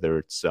on, whether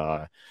it's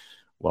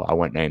well, I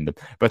won't name them,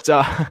 but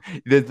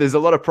there's a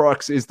lot of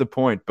products is the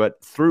point.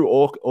 But through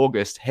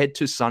August, head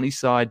to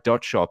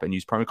sunnyside.shop and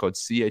use promo code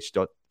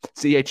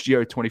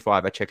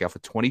CHGO25 at checkout for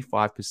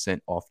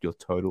 25% off your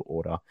total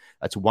order.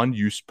 That's one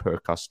use per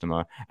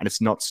customer, and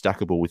it's not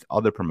stackable with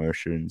other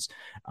promotions.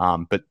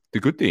 But the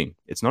good thing,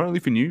 it's not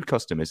only for new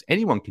customers.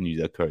 Anyone can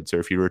use that code. So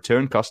if you're a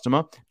return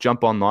customer,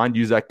 jump online,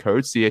 use that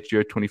code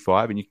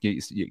CHGO25, and you can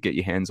get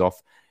your hands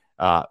off.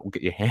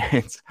 Get your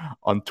hands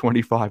on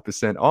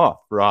 25% off,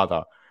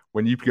 rather,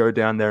 when you go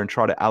down there and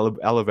try to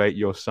elevate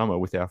your summer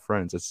with our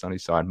friends at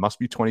Sunnyside. Must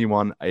be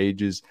 21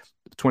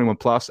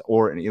 plus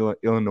or an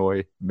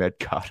Illinois med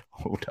card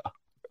holder.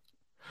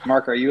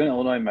 Mark, are you an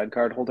Illinois med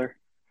card holder?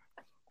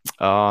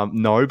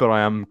 No, but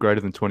I am greater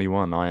than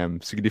 21. I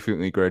am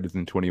significantly greater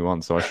than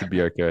 21, so I should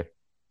be okay.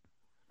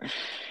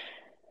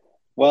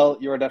 Well,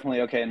 you are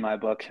definitely okay in my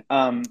book.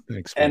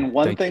 Thanks, and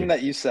one thing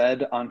that you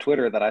said on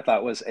Twitter that I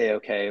thought was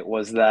A-okay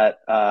was that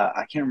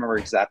I can't remember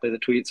exactly the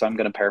tweet, so I'm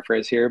going to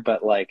paraphrase here,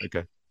 but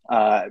okay.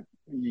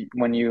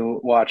 When you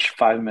watch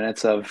 5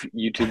 minutes of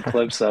YouTube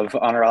clips of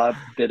Honorable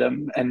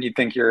Bidham and you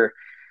think you're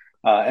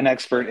an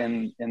expert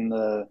in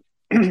the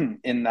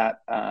in that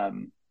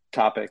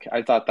topic,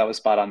 I thought that was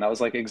spot on. That was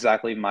like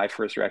exactly my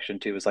first reaction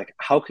to was like,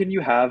 how can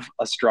you have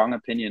a strong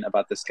opinion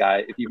about this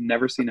guy if you've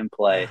never seen him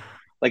play?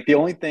 Like the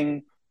only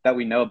thing that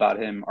we know about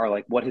him are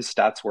like what his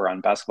stats were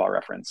on Basketball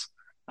Reference.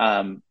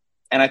 And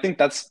I think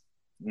that's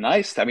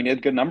nice. I mean, he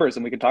had good numbers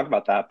and we could talk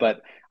about that,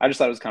 but I just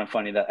thought it was kind of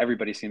funny that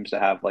everybody seems to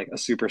have like a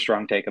super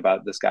strong take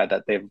about this guy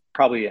that they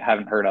probably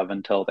haven't heard of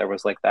until there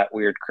was like that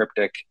weird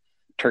cryptic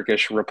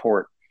Turkish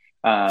report.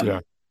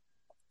 There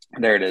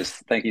it is.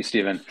 Thank you,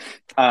 Stephen.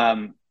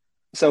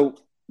 So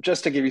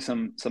just to give you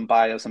some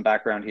bio, some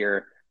background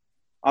here,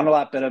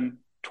 Anuralp Bidham,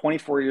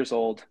 24 years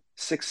old,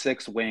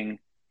 6'6" wing,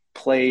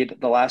 played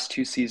the last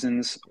 2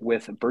 seasons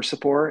with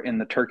Bursaspor in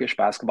the Turkish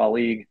Basketball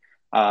League,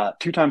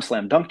 2-time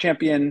slam dunk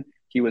champion.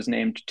 He was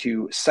named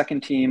to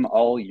second team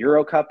All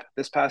Euro Cup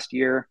this past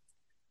year.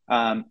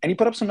 And he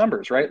put up some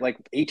numbers, right? Like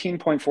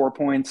 18.4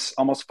 points,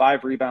 almost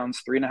 5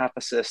 rebounds, 3.5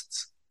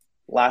 assists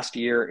last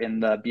year in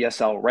the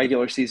BSL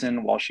regular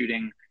season while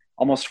shooting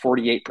almost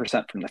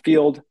 48% from the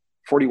field,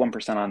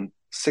 41% on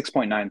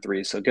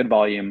 6.93. So good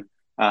volume,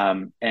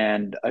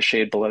 and a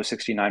shade below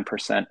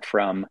 69%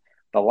 from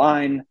the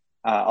line,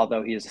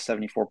 although he is a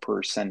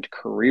 74%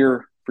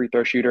 career free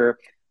throw shooter.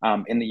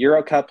 In the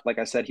Euro Cup, like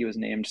I said, he was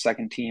named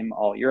second team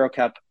All Euro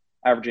Cup,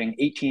 averaging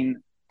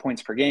 18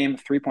 points per game,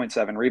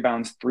 3.7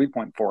 rebounds,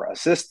 3.4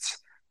 assists,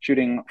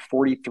 shooting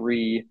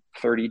 43,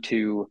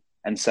 32,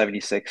 and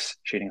 76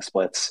 shooting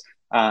splits.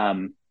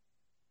 The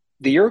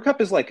Euro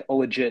Cup is like a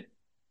legit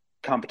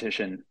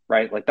competition,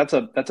 right? Like that's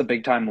a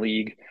big time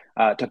league.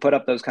 To put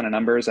up those kind of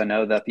numbers, I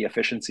know that the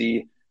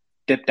efficiency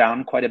dipped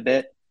down quite a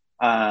bit.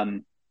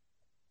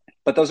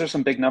 But those are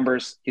some big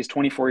numbers. He's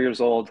 24 years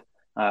old.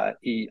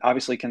 He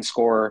obviously can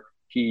score.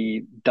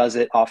 He does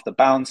it off the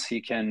bounce.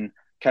 He can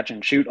catch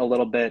and shoot a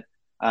little bit.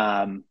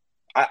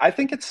 I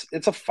think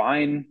it's a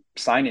fine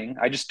signing.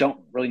 I just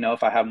don't really know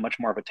if I have much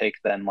more of a take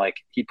than like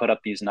he put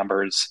up these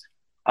numbers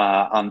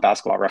on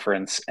Basketball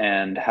Reference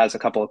and has a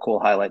couple of cool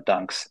highlight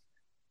dunks.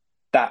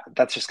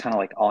 That's just kind of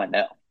like all I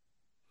know.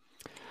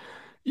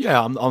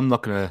 Yeah, I'm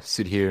not going to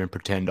sit here and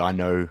pretend I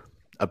know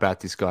about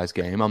this guy's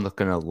game. I'm not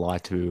going to lie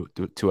to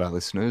our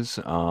listeners,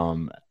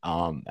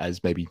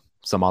 as maybe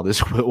some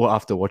others will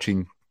after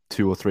watching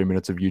 2 or 3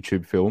 minutes of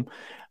YouTube film.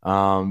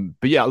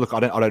 But yeah, look, I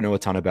don't know a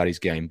ton about his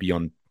game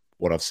beyond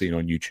what I've seen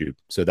on YouTube.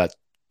 So that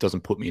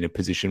doesn't put me in a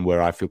position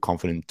where I feel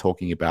confident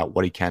talking about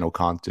what he can or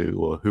can't do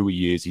or who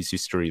he is, his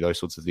history, those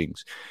sorts of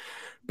things.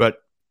 But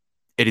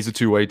it is a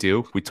two-way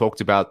deal. We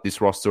talked about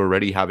this roster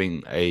already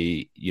having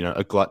a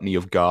gluttony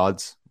of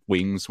guards,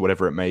 wings,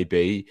 whatever it may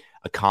be.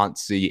 I can't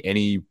see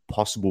any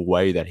possible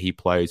way that he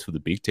plays for the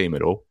big team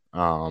at all.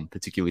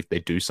 Particularly if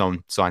they do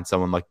sign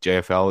someone like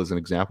JFL as an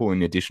example,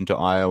 in addition to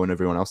Ayo and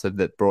everyone else that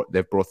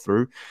they've brought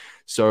through.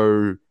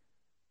 So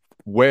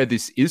where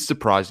this is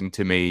surprising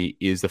to me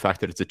is the fact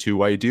that it's a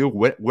two-way deal.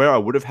 Where I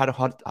would have had a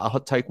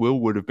hot take, Will,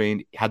 would have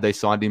been had they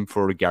signed him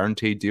for a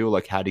guaranteed deal,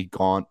 like had he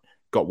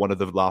got one of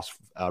the last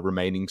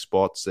remaining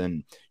spots,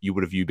 and you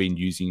been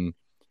using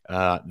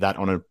that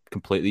on a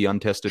completely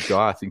untested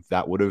guy. I think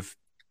that would have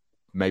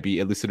maybe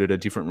elicited a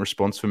different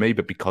response for me,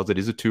 but because it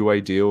is a two-way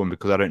deal and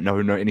because I don't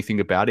know anything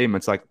about him,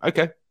 it's like,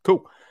 okay,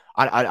 cool.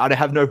 I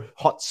have no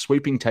hot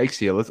sweeping takes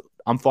here.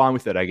 I'm fine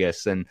with it, I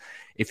guess. And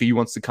if he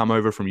wants to come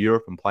over from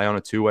Europe and play on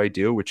a two-way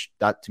deal, which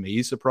that to me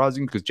is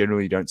surprising because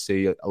generally you don't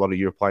see a lot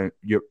of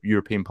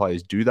European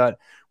players do that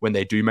when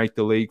they do make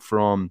the league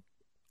from,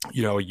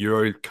 you know, a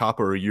Euro Cup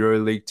or a Euro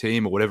League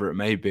team or whatever it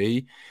may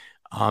be.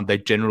 They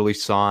generally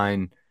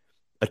sign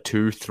a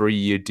 2-3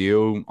 year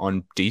deal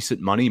on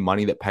decent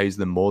money that pays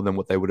them more than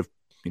what they would have,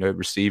 you know,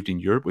 received in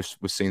Europe.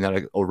 We've seen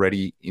that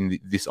already in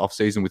this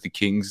offseason with the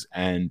Kings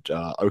and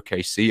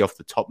OKC, off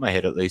the top of my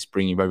head at least,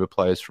 bringing over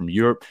players from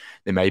Europe.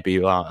 There may be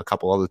a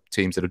couple other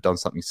teams that have done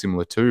something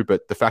similar too,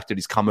 but the fact that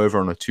he's come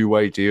over on a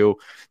two-way deal,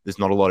 there's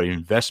not a lot of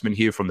investment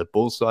here from the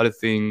Bulls side of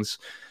things.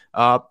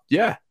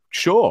 Yeah,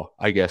 sure,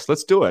 I guess.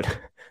 Let's do it.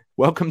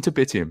 Welcome to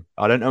Bitim.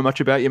 I don't know much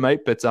about you,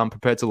 mate, but I'm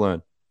prepared to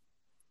learn.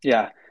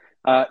 Yeah.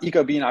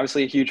 Eco Bean,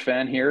 obviously a huge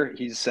fan here.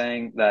 He's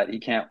saying that he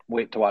can't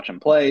wait to watch him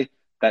play,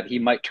 that he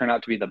might turn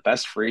out to be the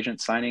best free agent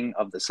signing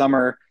of the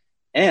summer,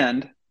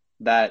 and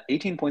that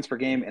 18 points per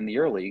game in the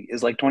EuroLeague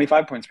is like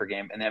 25 points per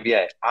game in the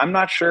NBA. I'm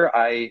not sure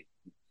I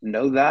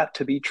know that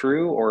to be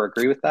true or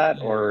agree with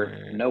that or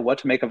know what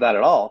to make of that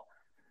at all.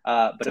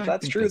 But if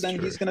that's true, then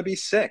he's going to be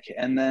sick.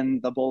 And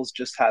then the Bulls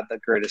just had the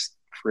greatest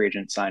free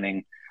agent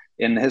signing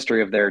in the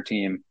history of their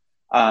team.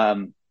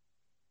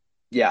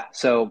 Yeah,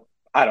 so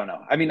I don't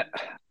know. I mean,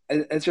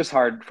 it's just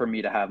hard for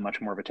me to have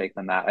much more of a take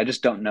than that. I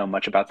just don't know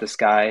much about this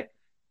guy.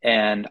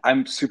 And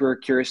I'm super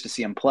curious to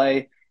see him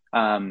play.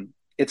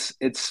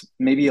 It's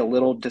maybe a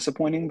little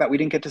disappointing that we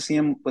didn't get to see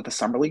him with the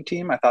Summer League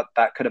team. I thought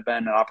that could have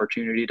been an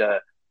opportunity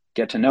to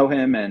get to know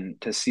him and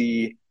to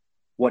see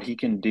what he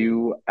can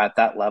do at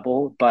that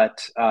level.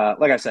 But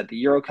like I said, the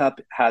Euro Cup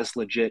has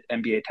legit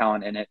NBA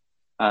talent in it.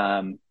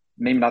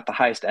 Maybe not the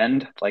highest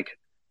end, like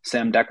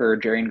Sam Decker,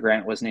 Jerian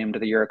Grant was named to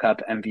the Euro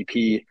Cup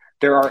MVP.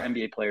 There are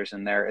NBA players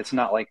in there. It's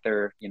not like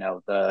they're, you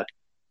know, the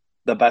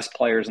best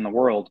players in the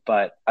world,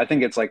 but I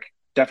think it's like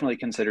definitely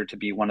considered to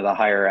be one of the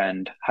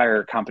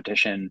higher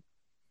competition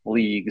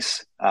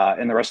leagues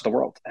in the rest of the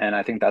world. And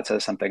I think that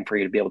says something for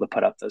you to be able to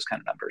put up those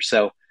kind of numbers.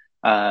 So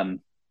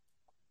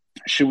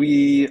should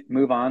we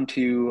move on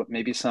to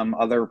maybe some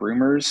other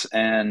rumors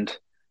and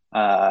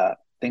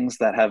things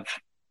that have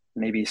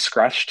maybe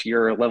scratched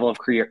your level of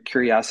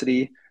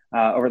curiosity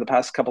over the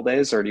past couple of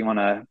days, or do you want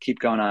to keep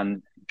going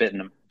on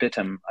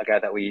Bitim, a guy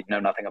that we know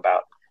nothing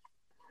about?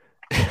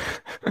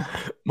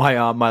 My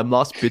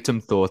last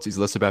Bitim thoughts is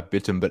less about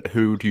Bitim, but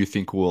who do you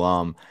think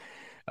will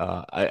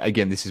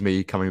again, this is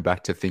me coming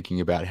back to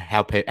thinking about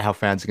how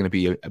fans are going to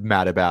be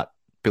mad about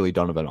Billy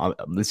Donovan.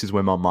 This is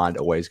where my mind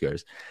always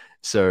goes.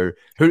 So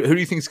who do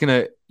you think is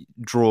going to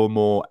draw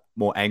more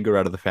anger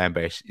out of the fan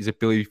base? Is it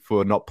Billy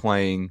for not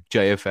playing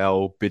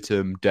JFL,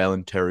 Bitim,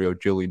 Dalen Terry, or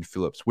Julian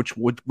Phillips? Which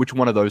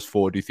one of those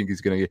four do you think is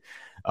going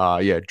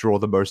to draw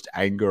the most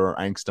anger or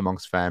angst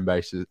amongst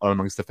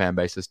the fan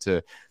bases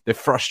to their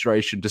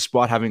frustration,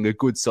 despite having a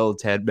good solid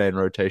 10-man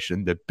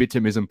rotation, that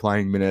Bitim isn't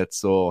playing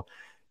minutes or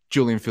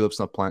Julian Phillips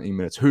not playing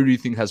minutes? Who do you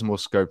think has more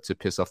scope to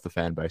piss off the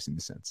fan base in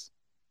this sense?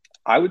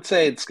 I would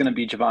say it's going to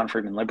be Javon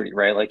Freeman-Liberty,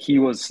 right? Like, he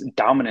was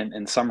dominant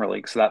in Summer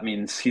League, so that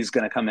means he's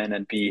going to come in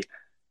and be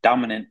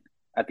dominant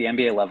at the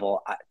NBA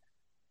level.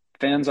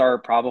 Fans are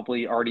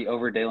probably already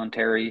over Dalen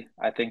Terry,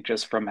 I think,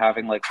 just from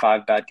having like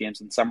 5 bad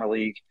games in Summer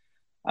League.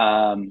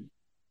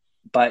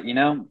 But, you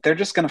know, they're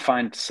just going to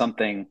find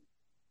something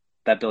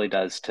that Billy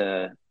does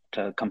to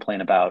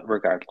complain about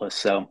regardless.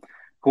 So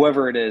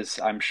whoever it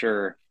is, I'm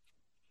sure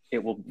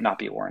it will not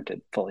be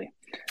warranted fully.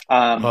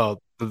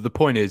 Well, the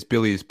point is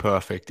Billy is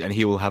perfect and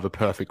he will have a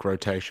perfect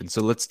rotation.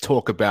 So let's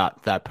talk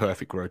about that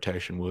perfect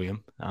rotation,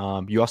 William.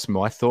 You asked me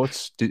my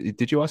thoughts.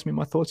 Did you ask me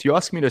my thoughts? You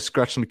asked me to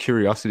scratch some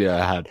curiosity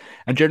I had.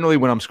 And generally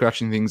when I'm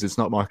scratching things, it's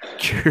not my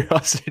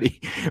curiosity.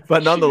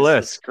 But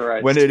nonetheless,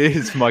 when it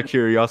is my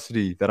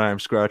curiosity that I am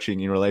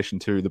scratching in relation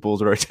to the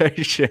Bulls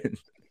rotation,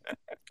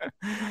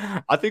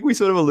 I think we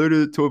sort of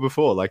alluded to it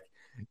before. Like,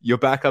 your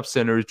backup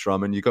center is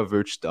Drummond. You got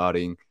Vooch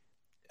starting.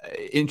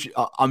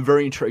 I'm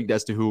very intrigued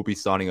as to who will be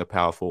starting a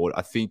power forward.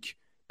 I think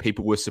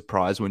people were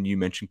surprised when you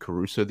mentioned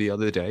Caruso the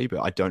other day,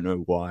 but I don't know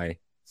why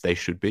they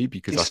should be,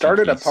 because he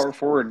started at power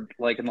forward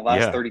like in the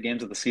last 30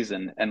 games of the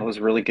season and was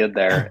really good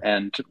there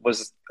and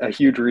was a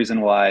huge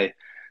reason why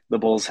the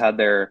Bulls had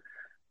their,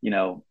 you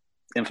know,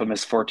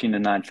 infamous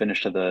 14-9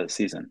 finish to the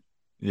season.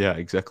 Yeah,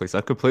 exactly. So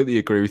I completely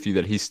agree with you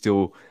that he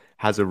still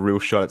has a real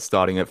shot at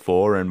starting at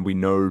 4, and we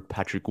know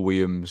Patrick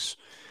Williams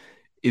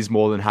is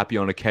more than happy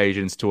on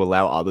occasions to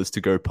allow others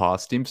to go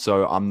past him.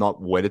 So I'm not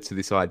wedded to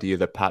this idea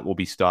that Pat will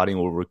be starting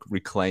or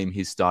reclaim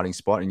his starting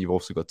spot. And you've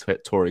also got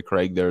Torrey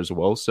Craig there as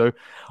well. So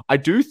I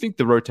do think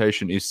the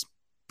rotation is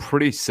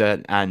pretty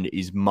set and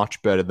is much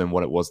better than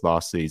what it was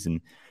last season.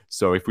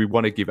 So if we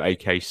want to give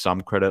AK some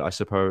credit, I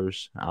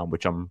suppose,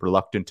 which I'm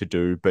reluctant to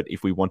do, but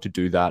if we want to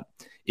do that,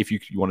 if you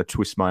want to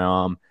twist my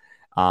arm,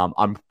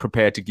 I'm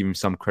prepared to give him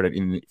some credit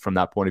from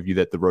that point of view,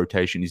 that the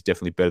rotation is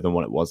definitely better than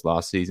what it was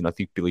last season. I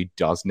think Billy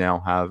does now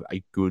have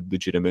a good,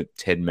 legitimate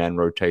 10-man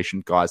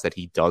rotation, guys that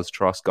he does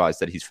trust, guys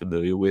that he's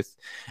familiar with,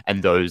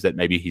 and those that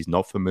maybe he's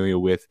not familiar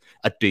with.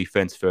 A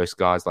defense-first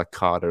guys like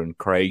Carter and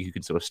Craig who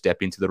can sort of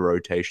step into the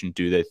rotation,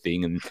 do their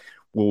thing, and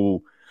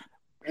will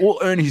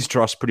earn his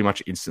trust pretty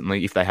much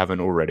instantly if they haven't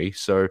already.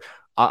 So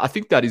I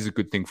think that is a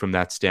good thing from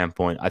that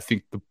standpoint. I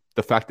think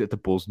the fact that the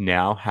Bulls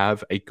now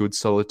have a good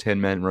solid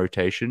 10-man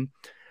rotation,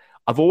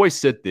 I've always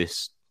said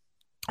this,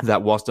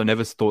 that whilst I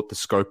never thought the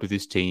scope of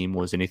this team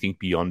was anything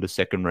beyond a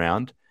second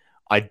round,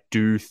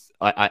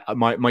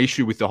 my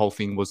issue with the whole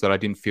thing was that I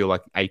didn't feel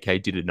like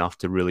AK did enough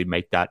to really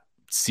make that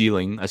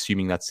ceiling,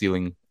 assuming that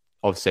ceiling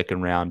of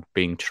second round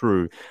being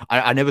true.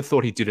 I never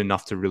thought he did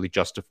enough to really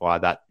justify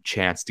that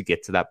chance to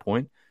get to that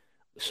point,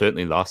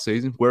 certainly last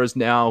season. Whereas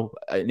now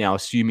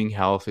assuming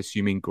health,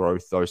 assuming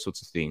growth, those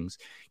sorts of things,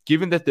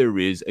 given that there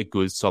is a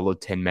good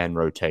solid 10-man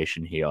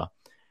rotation here,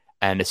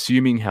 and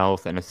assuming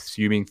health and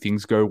assuming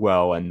things go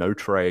well and no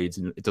trades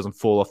and it doesn't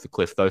fall off the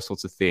cliff, those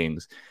sorts of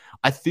things,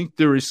 I think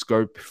there is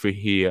scope for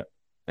here.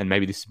 And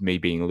maybe this is me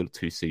being a little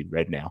too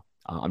red now.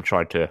 I'm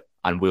trying to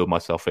unwheel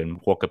myself and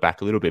walk it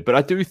back a little bit. But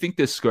I do think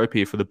there's scope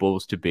here for the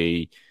Bulls to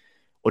be,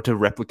 or to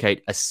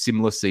replicate a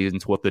similar season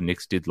to what the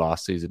Knicks did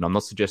last season. I'm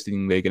not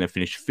suggesting they're going to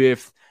finish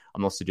fifth.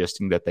 I'm not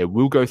suggesting that they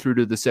will go through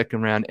to the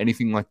second round,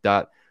 anything like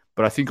that.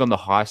 But I think on the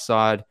high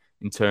side,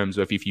 in terms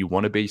of if you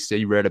want to be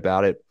C-Red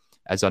about it,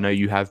 as I know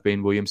you have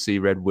been, William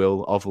C-Red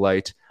Will, of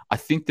late, I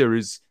think there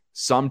is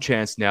some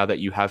chance now that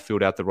you have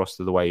filled out the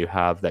roster the way you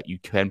have, that you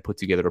can put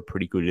together a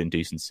pretty good and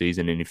decent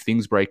season. And if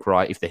things break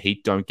right, if the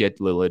Heat don't get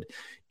Lillard,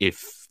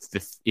 if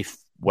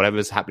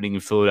whatever's happening in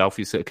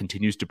Philadelphia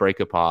continues to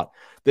break apart,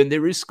 then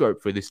there is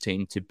scope for this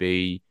team to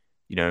be,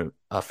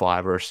 a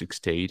 5 or a 6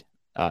 seed,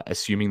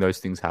 assuming those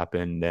things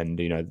happen and,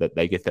 that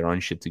they get their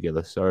own shit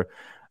together. So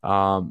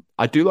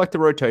I do like the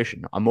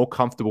rotation. I'm more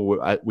comfortable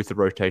with the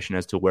rotation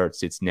as to where it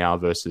sits now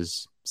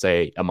versus,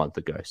 say, a month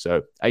ago.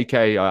 So, AK,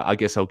 I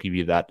guess I'll give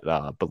you that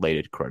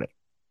belated credit.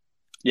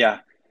 Yeah,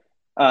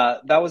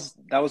 that was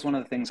one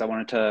of the things I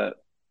wanted to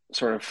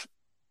sort of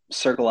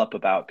circle up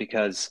about,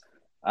 because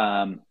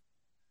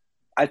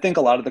I think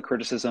a lot of the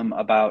criticism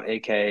about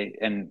AK,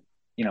 and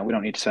we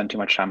don't need to spend too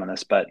much time on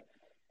this, but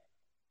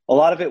a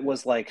lot of it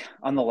was like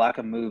on the lack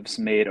of moves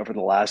made over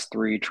the last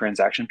 3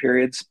 transaction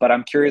periods. But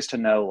I'm curious to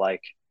know,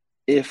 like,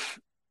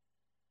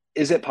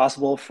 is it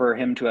possible for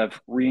him to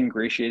have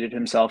re-ingratiated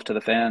himself to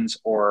the fans,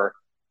 or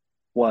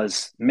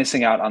was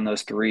missing out on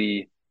those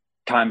 3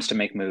 times to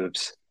make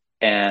moves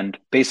and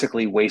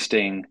basically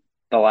wasting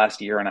the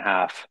last year and a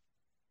half?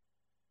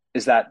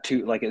 Is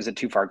it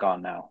too far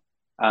gone now?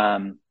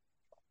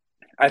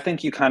 I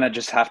think you kind of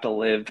just have to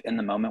live in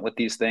the moment with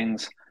these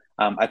things.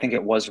 I think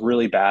it was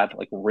really bad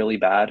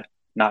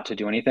not to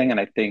do anything. And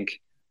I think,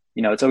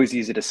 it's always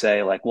easy to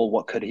say, like, well,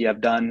 what could he have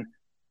done?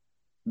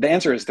 The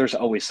answer is there's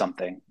always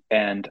something.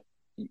 And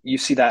you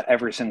see that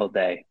every single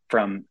day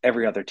from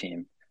every other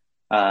team.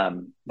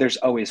 There's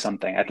always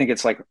something. I think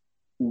it's like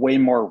way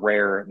more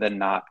rare than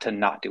not to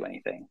not do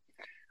anything.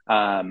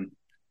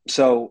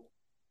 So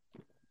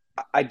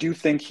I do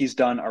think he's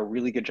done a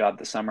really good job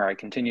this summer. I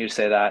continue to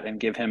say that and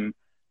give him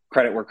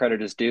credit where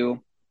credit is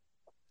due.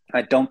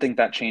 I don't think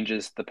that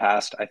changes the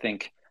past. I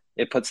think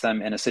it puts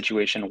them in a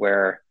situation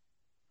where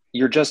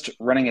you're just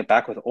running it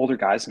back with older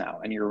guys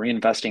now, and you're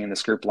reinvesting in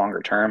this group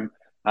longer term.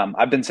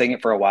 I've been saying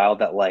it for a while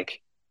that,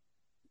 like,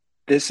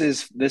 this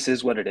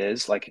is what it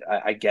is. Like,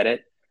 I get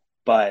it,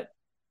 but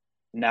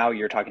now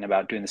you're talking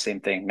about doing the same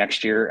thing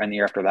next year and the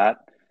year after that.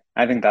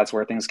 I think that's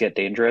where things get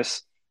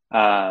dangerous.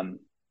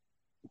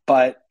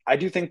 But I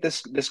do think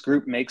this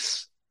group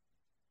makes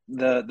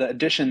the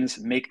additions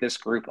make this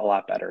group a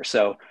lot better.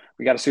 So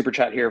we got a super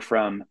chat here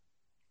from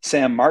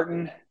Sam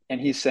Martin, and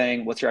he's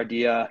saying, what's your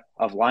idea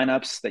of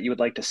lineups that you would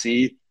like to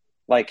see?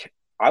 Like,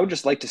 I would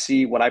just like to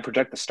see what I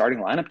project the starting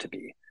lineup to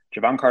be: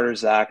 Javon Carter,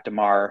 Zach,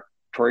 DeMar,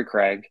 Torrey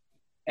Craig,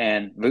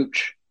 and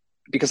Vooch.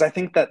 Because I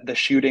think that the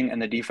shooting and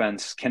the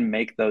defense can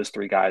make those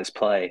 3 guys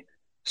play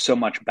so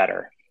much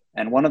better.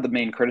 And one of the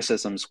main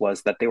criticisms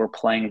was that they were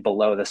playing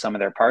below the sum of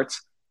their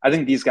parts. I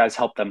think these guys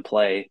help them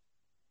play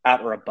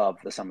at or above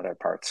the sum of their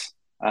parts.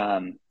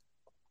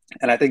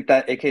 And I think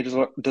that AK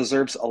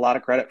deserves a lot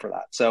of credit for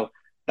that. So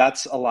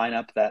that's a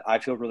lineup that I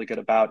feel really good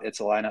about.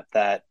 It's a lineup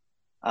that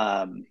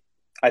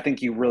I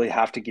think you really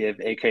have to give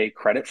AK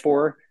credit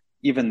for,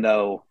 even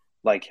though,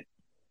 like,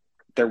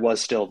 there was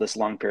still this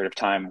long period of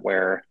time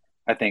where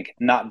I think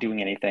not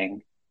doing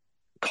anything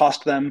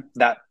cost them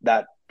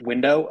that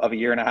window of a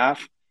year and a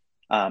half.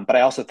 But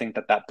I also think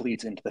that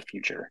bleeds into the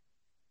future.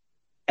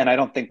 And I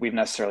don't think we've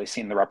necessarily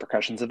seen the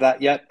repercussions of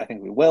that yet. I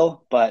think we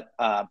will. But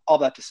all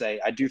that to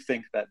say, I do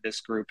think that this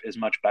group is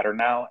much better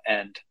now.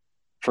 And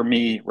for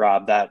me,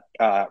 Rob,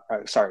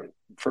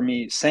 for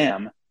me,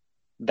 Sam,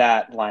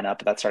 that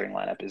starting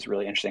lineup is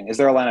really interesting. Is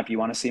there a lineup you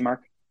want to see,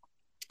 Mark?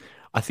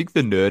 I think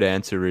the nerd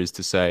answer is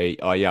to say,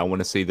 oh yeah, I want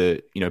to see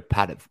the,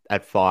 Pat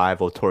at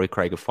 5 or Torrey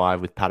Craig at 5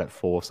 with Pat at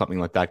 4, something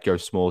like that. Go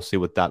small, see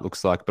what that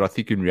looks like. But I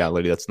think in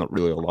reality, that's not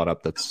really a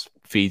lineup that's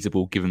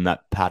feasible, given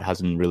that Pat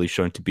hasn't really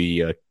shown to be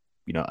a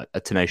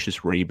tenacious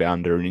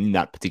rebounder. And in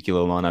that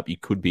particular lineup, you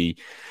could be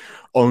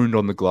owned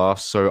on the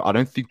glass. So I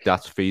don't think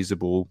that's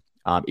feasible,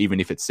 even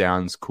if it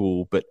sounds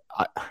cool. But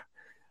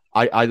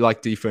I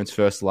like defense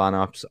first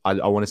lineups.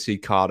 I want to see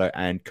Carter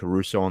and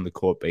Caruso on the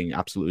court being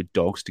absolute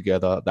dogs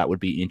together. That would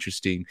be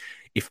interesting.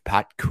 If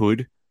Pat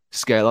could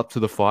scale up to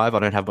the 5, I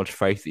don't have much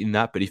faith in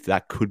that, but if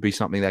that could be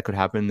something that could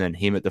happen, then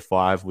him at the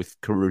 5 with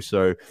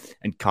Caruso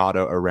and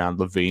Carter around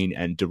Levine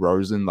and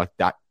DeRozan, like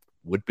that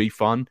would be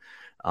fun.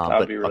 That would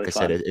but be really like I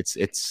fun. said,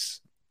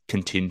 it's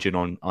contingent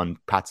on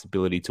Pat's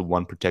ability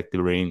to protect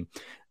the ring,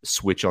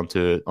 switch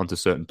onto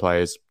certain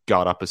players,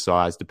 guard up a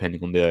size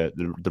depending on the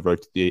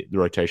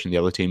rotation the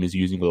other team is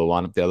using or the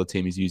lineup the other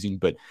team is using.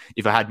 But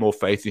if I had more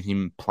faith in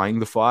him playing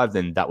the 5,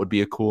 then that would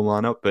be a cool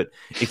lineup. But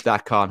if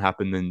that can't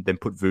happen, then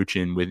put Vooch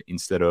in with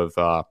instead of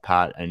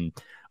Pat. And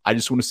I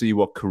just want to see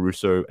what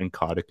Caruso and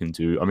Carter can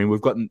do. I mean,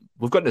 we've gotten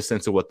a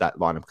sense of what that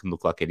lineup can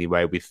look like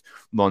anyway with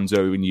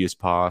Lonzo in years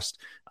past.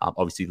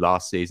 Obviously,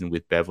 last season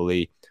with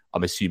Beverly,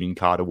 I'm assuming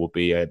Carter will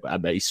be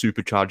a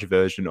supercharged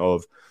version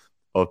of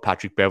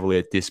Patrick Beverly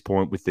at this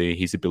point with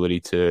his ability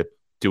to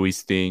do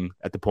his thing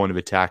at the point of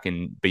attack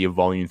and be a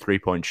volume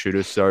 3-point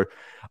shooter. So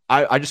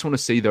I just want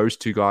to see those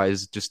two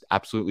guys just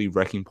absolutely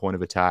wrecking point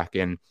of attack.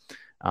 And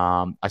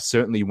I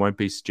certainly won't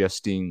be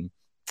suggesting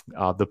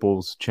the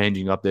Bulls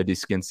changing up their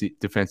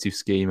defensive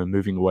scheme and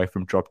moving away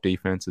from drop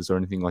defenses or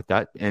anything like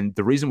that. And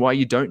the reason why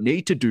you don't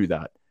need to do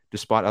that,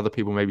 despite other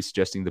people maybe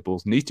suggesting the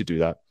Bulls need to do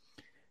that,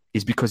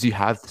 is because you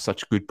have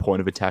such good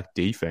point of attack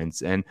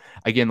defense. And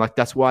again, like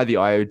that's why the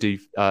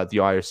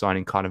Ayo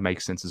signing kind of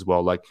makes sense as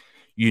well. Like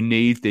you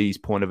need these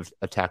point of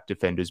attack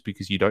defenders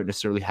because you don't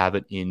necessarily have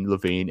it in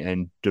Levine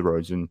and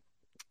DeRozan.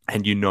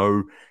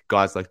 And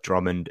guys like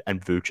Drummond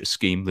and Vooch are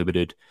scheme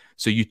limited.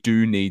 So you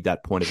do need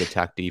that point of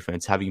attack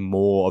defense. Having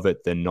more of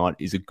it than not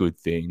is a good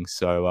thing.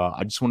 So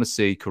I just want to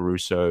see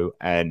Caruso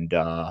and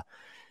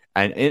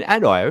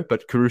Ayo,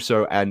 but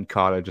Caruso and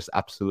Carter just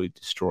absolutely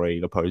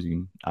destroy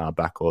opposing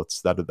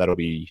backcourts. That'll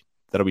be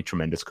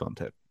tremendous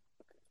content.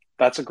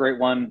 That's a great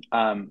one.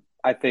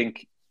 I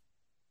think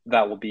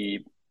that will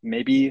be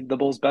maybe the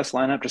Bulls' best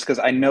lineup, just because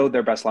I know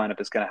their best lineup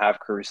is going to have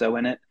Caruso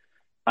in it.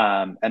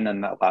 And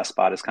then that last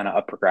spot is kind of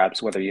up for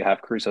grabs, whether you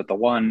have Caruso at the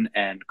 1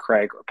 and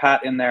Craig or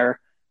Pat in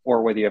there,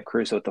 or whether you have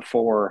Caruso at the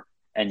 4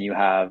 and you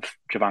have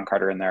Javon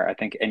Carter in there. I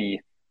think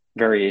any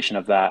variation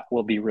of that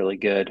will be really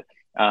good.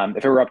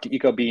 If it were up to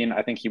Eco Bean,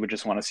 I think he would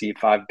just want to see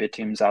 5 bid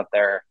teams out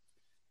there.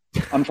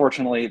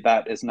 Unfortunately,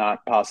 that is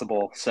not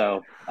possible.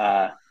 So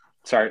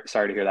sorry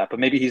to hear that. But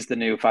maybe he's the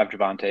new 5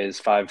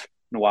 Javantes, 5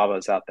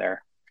 Nwabas out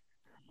there.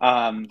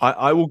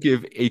 I will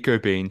give Eco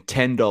Bean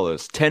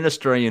 $10, 10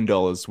 Australian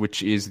dollars,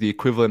 which is the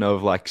equivalent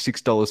of like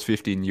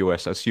 $6.50 in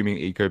US, assuming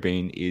Eco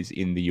Bean is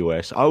in the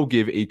US. I will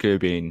give Eco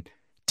Bean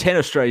 10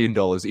 Australian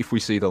dollars if we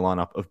see the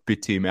lineup of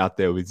bid team out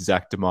there with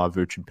Zach, DeMar,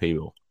 Vooch, and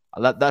Peeble.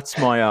 That's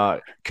my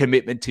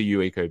commitment to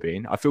you, Eco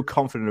Bean. I feel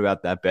confident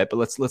about that bet, but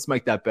let's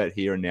make that bet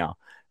here and now.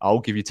 I'll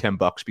give you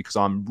 $10 because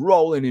I'm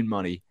rolling in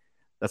money.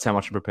 That's how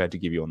much I'm prepared to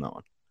give you on that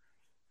one.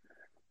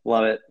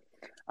 Love it.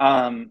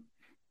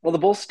 Well, the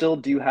Bulls still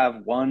do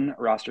have one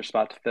roster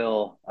spot to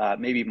fill,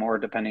 maybe more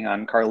depending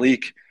on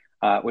Carlik,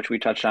 which we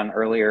touched on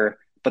earlier.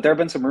 But there have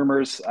been some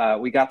rumors.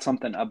 We got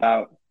something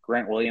about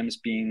Grant Williams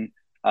being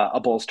a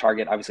Bulls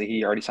target. Obviously,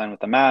 he already signed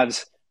with the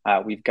Mavs.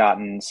 We've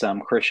gotten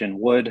some Christian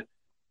Wood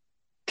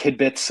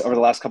tidbits over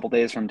the last couple of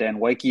days from Dan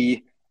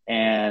Weinke.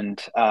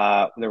 And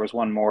there was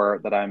one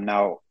more that I'm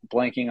now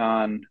blanking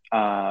on.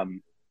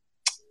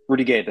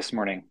 Rudy Gay this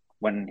morning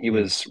when he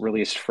was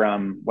released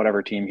from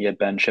whatever team he had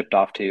been shipped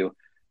off to.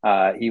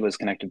 He was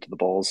connected to the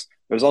Bulls.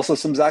 There was also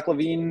some Zach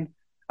LaVine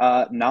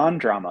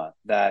non-drama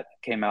that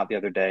came out the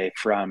other day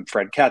from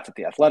Fred Katz at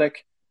The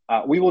Athletic.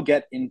 We will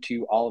get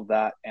into all of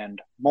that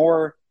and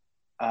more.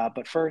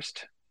 But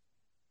first,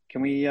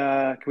 can we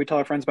tell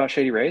our friends about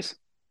Shady Rays?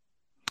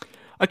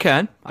 I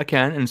can,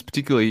 and it's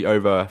particularly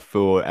over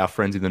for our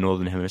friends in the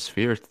Northern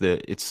Hemisphere.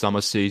 It's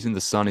summer season, the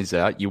sun is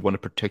out. You want to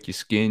protect your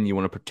skin, you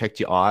want to protect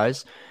your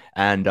eyes,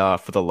 and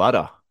for the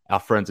latter, our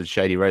friends at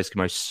Shady Rays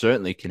most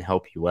certainly can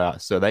help you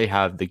out. So they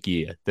have the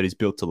gear that is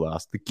built to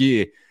last, the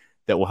gear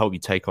that will help you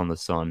take on the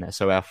sun.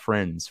 So our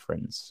friends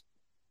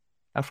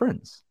at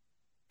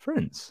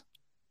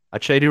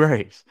Shady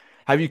Rays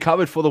have you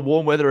covered for the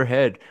warm weather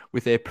ahead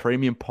with their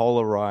premium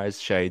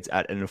polarized shades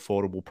at an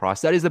affordable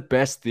price. That is the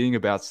best thing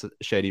about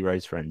Shady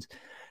Rays, friends.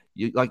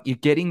 You're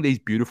getting these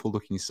beautiful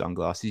looking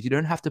sunglasses. You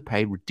don't have to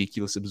pay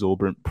ridiculous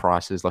absorbent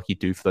prices like you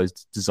do for those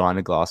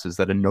designer glasses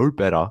that are no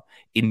better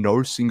in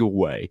no single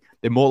way.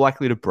 They're more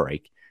likely to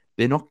break.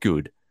 They're not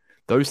good.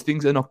 Those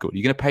things are not good.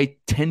 You're going to pay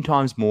 10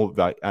 times more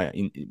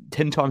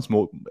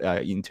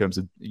in terms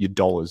of your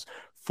dollars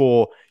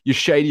for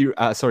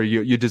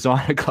your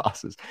designer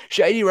glasses.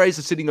 Shady Rays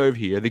are sitting over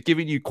here. They're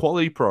giving you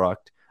quality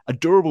product, a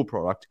durable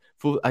product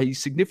for a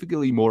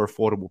significantly more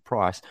affordable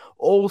price,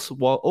 all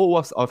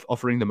whilst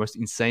offering the most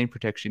insane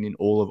protection in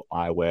all of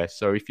eyewear.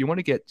 So if you want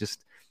to get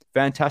just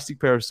fantastic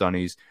pair of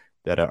sunnies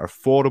that are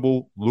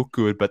affordable, look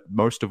good, but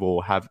most of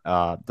all have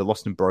the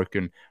lost and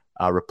broken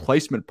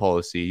replacement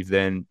policy,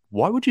 then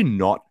why would you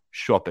not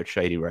shop at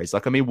Shady Rays?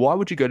 Why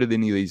would you go to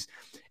any of these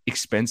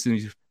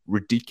expensive,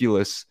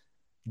 ridiculous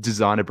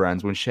designer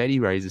brands when Shady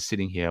Rays is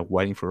sitting here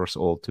waiting for us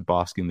all to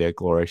bask in their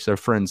glory. So,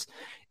 friends,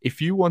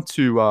 if you want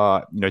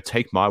to,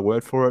 take my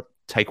word for it,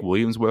 take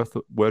William's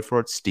word for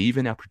it,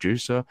 Steven, our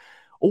producer,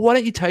 or why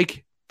don't you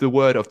take the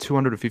word of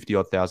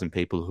 250,000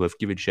 people who have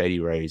given Shady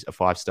Rays a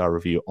 5-star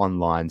review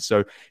online. So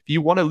if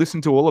you want to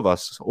listen to all of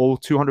us, all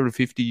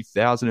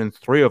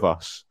 250,003 of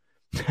us,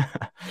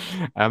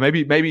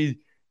 maybe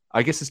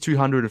I guess it's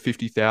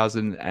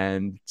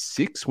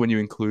 250,006 when you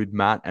include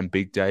Matt and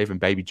Big Dave and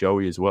Baby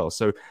Joey as well.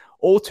 So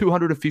all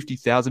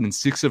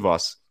 250,006 of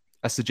us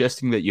are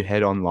suggesting that you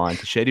head online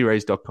to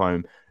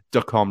shadyrays.com,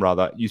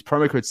 use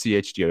promo code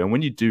CHGO. And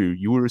when you do,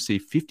 you will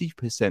receive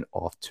 50%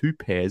 off 2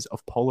 pairs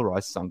of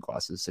polarized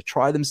sunglasses. So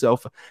try them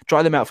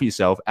out for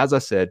yourself. As I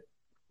said,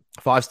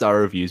 5-star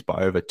reviews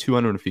by over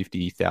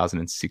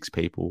 250,006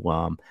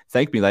 people.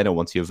 Thank me later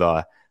once those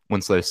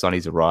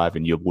sunnies arrive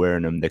and you're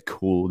wearing them. They're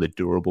cool, they're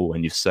durable,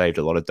 and you've saved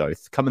a lot of dough.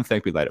 Come and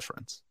thank me later,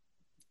 friends.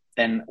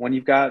 And when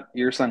you've got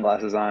your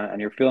sunglasses on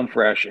and you're feeling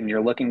fresh and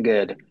you're looking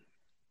good,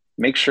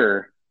 make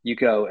sure you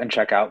go and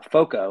check out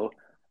FOCO,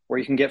 where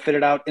you can get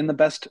fitted out in the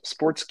best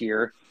sports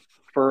gear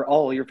for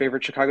all your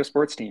favorite Chicago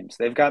sports teams.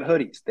 They've got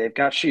hoodies, they've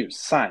got shoes,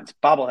 signs,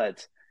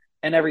 bobbleheads,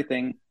 and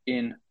everything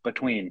in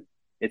between.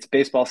 It's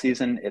baseball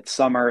season, it's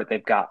summer.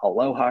 They've got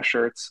Aloha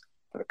shirts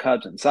for the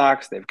Cubs and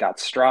Sox. They've got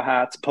straw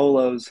hats,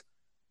 polos,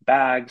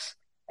 bags,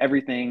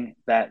 everything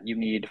that you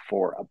need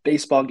for a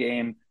baseball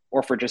game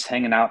or for just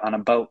hanging out on a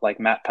boat like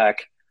Matt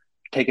Peck,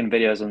 taking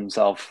videos of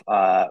himself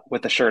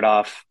with the shirt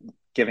off,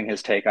 giving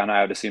his take on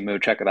Ayo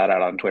Dosunmu. Check that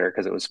out on Twitter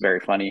because it was very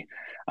funny.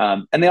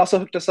 And they also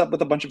hooked us up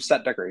with a bunch of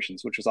set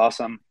decorations, which was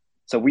awesome.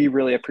 So we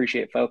really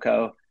appreciate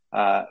FOCO.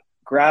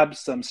 Grab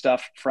some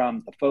stuff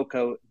from the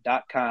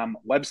FOCO.com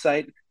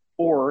website,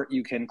 or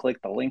you can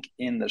click the link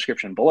in the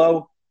description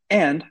below.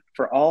 And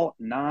for all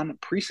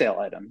non-presale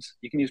items,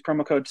 you can use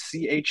promo code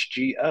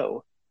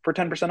CHGO for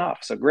 10% off.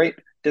 So great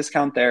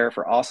discount there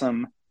for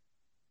awesome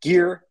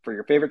gear for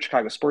your favorite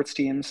Chicago sports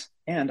teams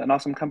and an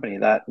awesome company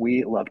that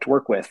we love to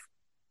work with.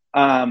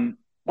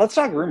 Let's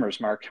talk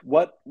rumors, Mark.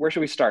 Where should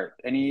we start?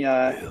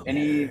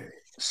 Any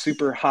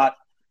super hot,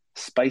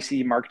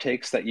 spicy Mark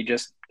takes that you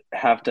just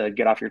have to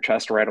get off your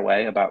chest right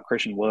away about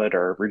Christian Wood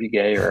or Rudy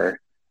Gay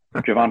or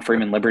Javon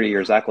Freeman Liberty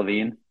or Zach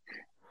LaVine?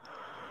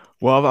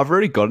 Well, I've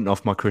already gotten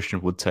off my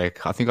Christian Wood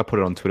take. I think I put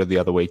it on Twitter the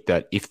other week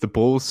that if the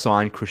Bulls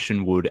sign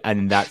Christian Wood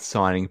and that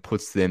signing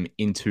puts them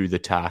into the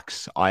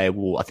tax, I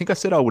think I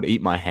said I would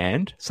eat my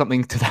hand,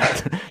 something to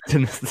that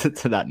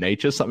to that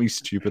nature, something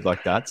stupid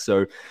like that.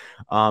 So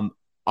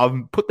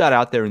I've put that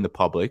out there in the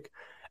public,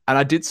 and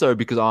I did so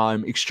because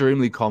I'm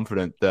extremely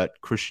confident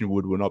that Christian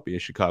Wood will not be a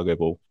Chicago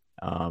Bull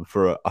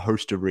for a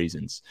host of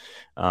reasons.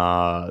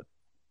 For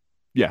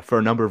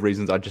a number of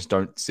reasons, I just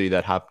don't see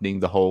that happening.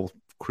 The whole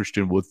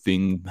Christian Wood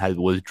thing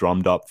was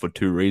drummed up for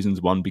 2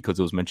 reasons. 1, because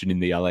it was mentioned in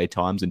the LA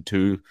Times, and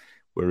 2,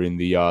 we're in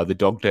the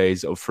dog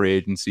days of free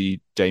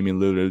agency. Damian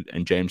Lillard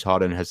and James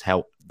Harden has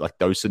helped, like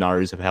those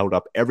scenarios have held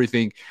up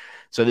everything.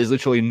 So there's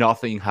literally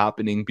nothing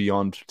happening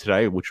beyond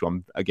today, which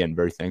I'm, again,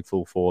 very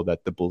thankful for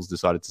that the Bulls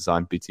decided to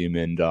sign Bitim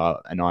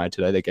and I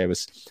today. They gave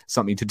us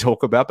something to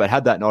talk about. But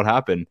had that not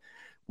happened,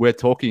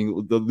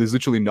 there's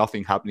literally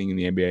nothing happening in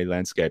the NBA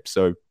landscape.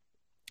 So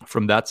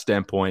from that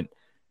standpoint,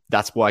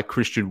 that's why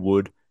Christian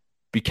Wood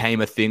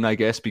became a thing, I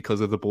guess, because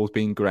of the Bulls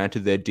being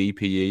granted their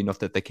DPE. Not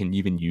that they can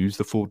even use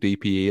the full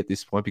DPE at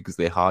this point because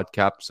they're hard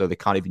capped, so they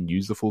can't even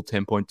use the full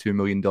 $10.2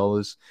 million.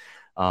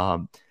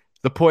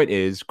 The point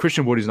is,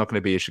 Christian Wood is not going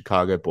to be a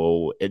Chicago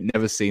Bull. It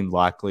never seemed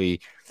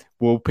likely.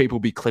 Will people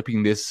be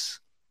clipping this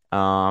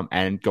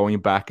and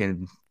going back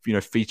and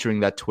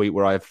featuring that tweet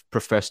where I've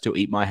professed to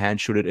eat my hand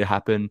should it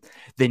happen?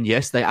 Then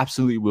yes, they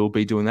absolutely will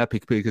be doing that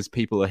because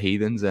people are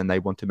heathens and they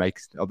want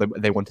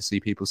to see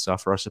people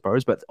suffer, I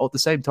suppose. But at the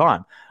same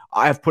time,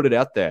 I have put it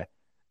out there.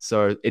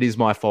 So it is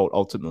my fault,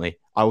 ultimately.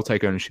 I will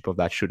take ownership of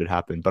that should it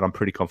happen, but I'm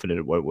pretty confident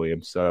it won't,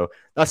 William. So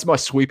that's my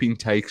sweeping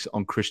takes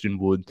on Christian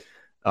Wood.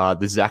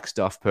 The Zach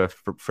stuff per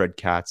Fred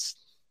Katz,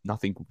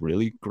 nothing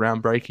really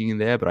groundbreaking in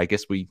there, but I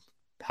guess we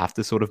have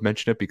to sort of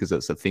mention it because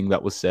it's a thing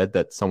that was said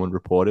that someone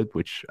reported,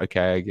 which,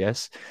 okay, I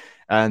guess.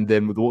 And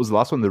then what was the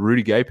last one? The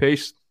Rudy Gay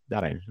piece?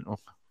 That ain't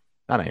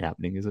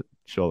happening, is it?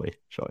 Surely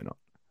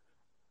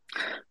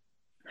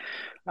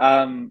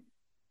not.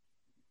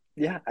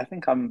 Yeah, I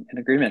think I'm in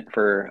agreement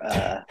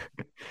for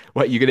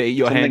what, you're gonna eat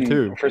your hand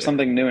too? For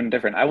something new and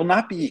different. I will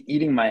not be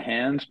eating my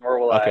hand, nor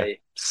will I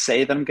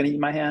say that I'm gonna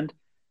eat my hand.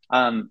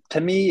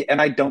 To me,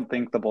 and I don't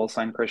think the Bulls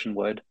signed Christian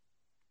Wood.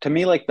 To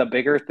me, like the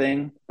bigger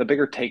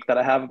take that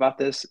I have about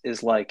this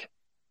is like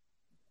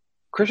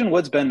Christian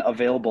Wood's been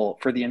available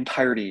for the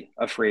entirety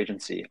of free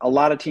agency. A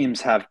lot of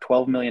teams have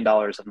 $12 million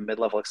of a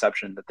mid-level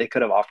exception that they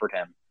could have offered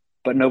him,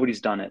 but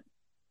nobody's done it.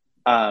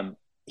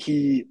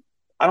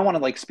 I don't want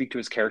to like speak to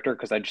his character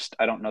because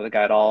I don't know the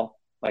guy at all.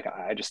 Like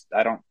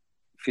I don't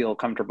feel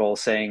comfortable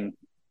saying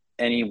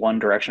any one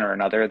direction or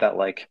another that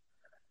like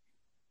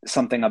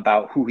something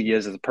about who he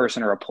is as a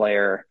person or a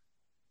player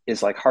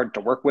is like hard to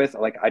work with.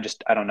 Like I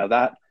don't know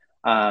that.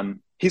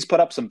 He's put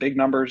up some big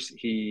numbers.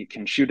 He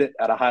can shoot it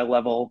at a high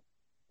level.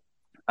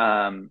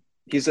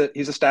 He's a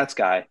stats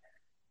guy,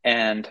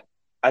 and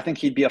I think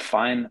he'd be a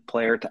fine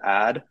player to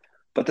add.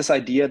 But this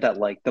idea that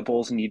like the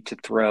Bulls need to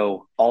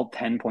throw all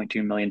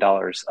 $10.2 million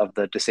of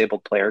the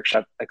disabled player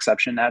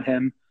exception at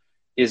him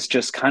is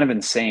just kind of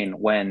insane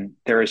when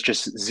there is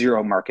just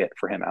zero market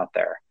for him out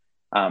there.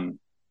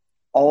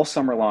 All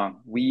summer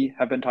long, we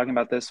have been talking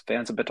about this.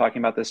 Fans have been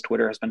talking about this.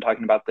 Twitter has been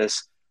talking about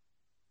this.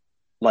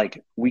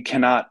 Like, we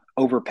cannot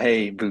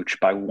overpay Vooch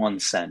by 1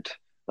 cent.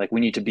 Like,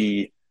 we need to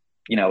be,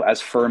 as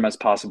firm as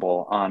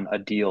possible on a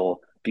deal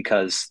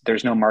because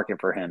there's no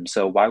market for him.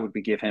 So why would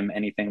we give him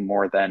anything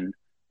more than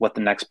what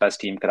the next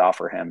best team could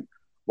offer him?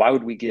 Why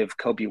would we give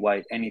Kobe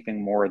White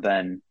anything more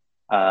than,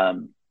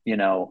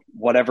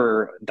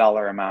 whatever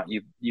dollar amount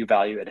you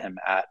valued him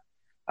at?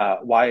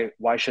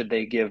 Why should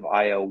they give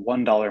Ayo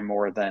 $1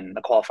 more than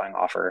the qualifying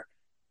offer?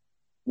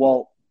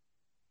 Well,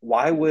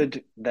 why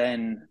would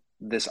then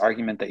this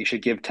argument that you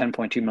should give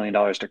 $10.2 million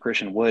to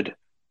Christian Wood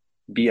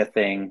be a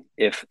thing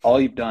if all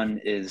you've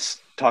done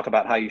is talk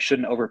about how you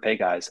shouldn't overpay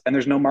guys and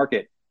there's no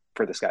market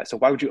for this guy? So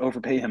why would you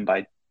overpay him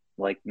by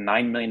like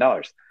 $9 million?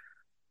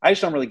 I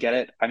just don't really get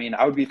it. I mean,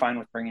 I would be fine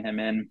with bringing him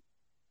in.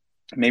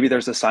 Maybe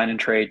there's a sign and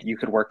trade you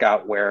could work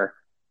out where,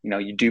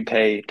 you do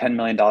pay $10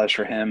 million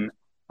for him,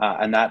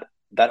 and that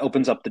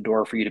opens up the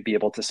door for you to be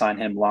able to sign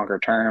him longer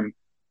term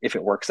if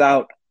it works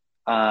out.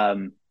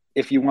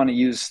 If you want to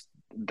use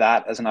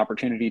that as an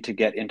opportunity to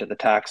get into the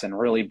tax and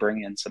really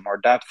bring in some more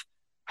depth,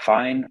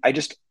 fine. I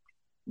just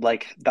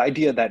like the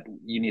idea that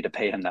you need to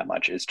pay him that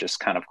much is just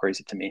kind of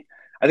crazy to me.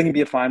 I think he'd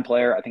be a fine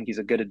player. I think he's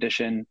a good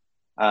addition.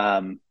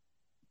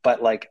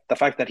 But like the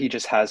fact that he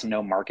just has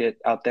no market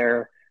out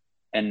there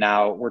and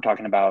now we're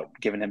talking about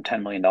giving him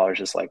 $10 million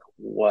is like,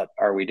 what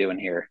are we doing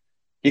here?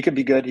 He could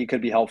be good. He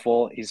could be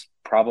helpful. He's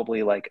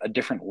probably like a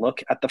different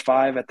look at the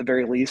 5 at the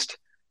very least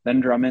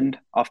than Drummond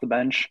off the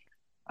bench.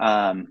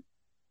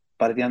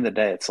 But at the end of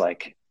the day, it's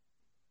like,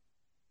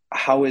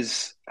 how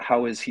is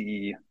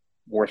he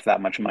worth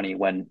that much money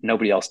when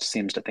nobody else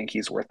seems to think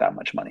he's worth that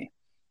much money?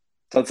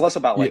 So it's less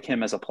about like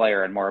him as a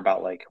player and more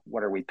about like,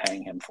 what are we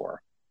paying him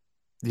for?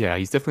 Yeah,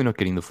 he's definitely not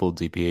getting the full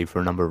DPE for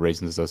a number of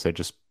reasons, as I said,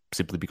 just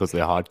simply because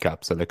they're hard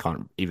cap, so they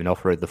can't even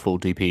offer the full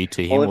DPE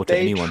to him or to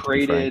anyone.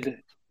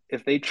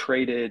 If they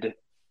traded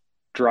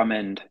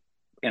Drummond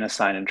in a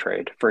sign and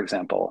trade, for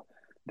example,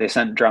 they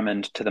sent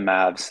Drummond to the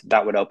Mavs,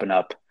 that would open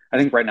up. I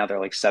think right now they're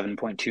like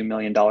 $7.2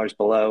 million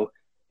below.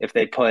 If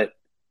they put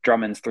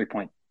Drummond's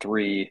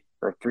 3.3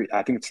 or 3,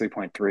 I think it's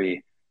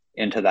 3.3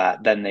 into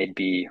that, then they'd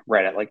be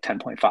right at like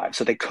 10.5.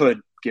 So they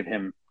could give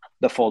him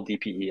the full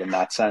DPE in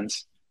that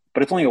sense,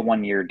 but it's only a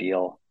 1-year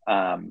deal.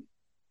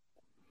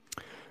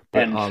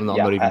 But I'm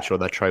not even sure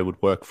that trade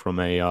would work from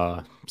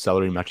a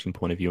salary matching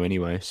point of view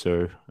anyway.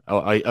 So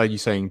are you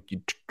saying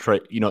you're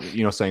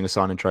not saying a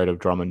sign and trade of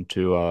Drummond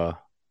to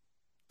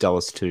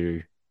Dallas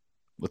to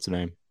what's the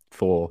name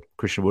for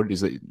Christian Wood?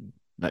 Is it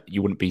that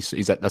you wouldn't be?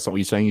 Is that's not what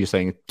you're saying? You're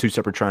saying 2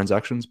 separate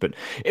transactions, but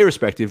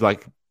irrespective,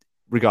 like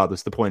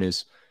regardless, the point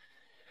is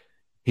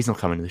he's not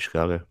coming to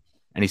Chicago,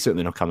 and he's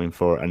certainly not coming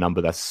for a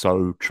number that's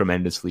so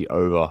tremendously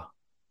over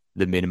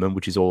the minimum,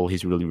 which is all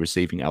he's really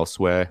receiving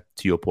elsewhere.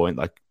 To your point,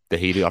 like the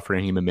Heat are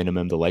offering him a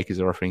minimum, the Lakers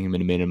are offering him a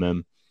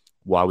minimum.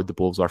 Why would the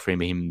Bulls offer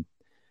him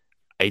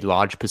a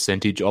large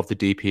percentage of the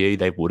DPE?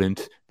 They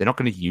wouldn't. They're not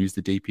going to use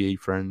the DPE,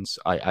 friends.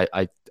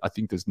 I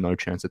think there's no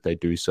chance that they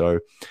do so.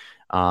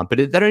 But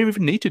they don't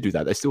even need to do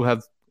that. They still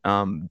have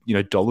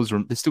dollars.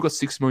 They've still got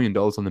 $6 million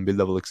on the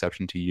mid-level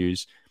exception to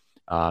use,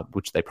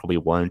 which they probably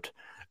won't.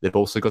 They've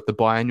also got the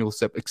biannual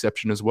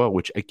exception as well,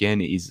 which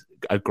again is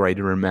a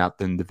greater amount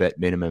than the vet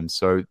minimum.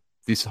 So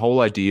this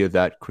whole idea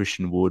that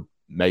Christian Wood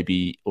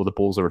or the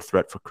Bulls are a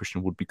threat for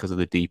Christian Wood because of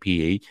the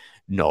DPE,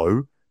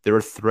 no. They're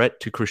a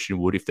threat to Christian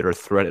Wood if they're a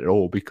threat at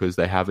all because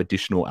they have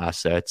additional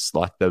assets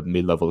like the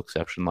mid-level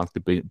exception, like the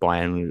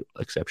biannual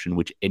exception,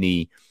 which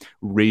any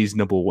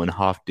reasonable and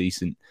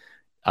half-decent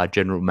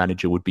general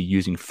manager would be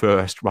using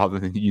first rather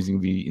than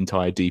using the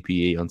entire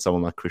DPE on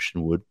someone like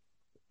Christian Wood.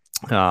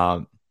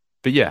 But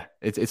yeah,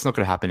 it's not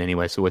going to happen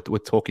anyway. So we're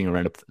talking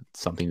around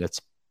something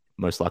that's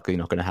most likely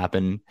not going to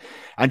happen.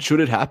 And should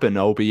it happen,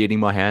 I'll be eating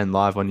my hand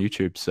live on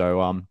YouTube. So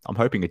I'm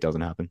hoping it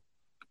doesn't happen.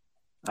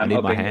 I'm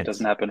hoping it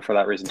doesn't happen for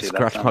that reason too.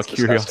 Scratch my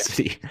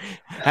curiosity.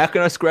 How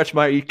can I scratch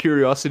my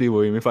curiosity,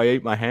 William, if I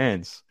eat my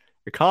hands?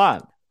 I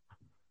can't.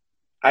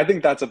 I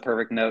think that's a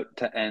perfect note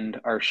to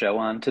end our show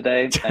on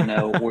today. I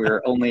know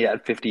we're only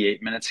at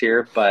 58 minutes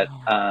here, but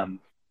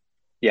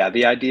yeah,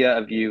 the idea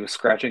of you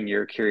scratching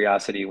your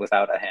curiosity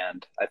without a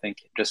hand, I think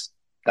just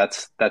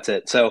that's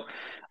it. So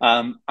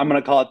I'm going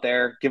to call it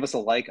there. Give us a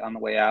like on the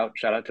way out.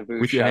 Shout out to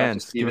Vooch. With your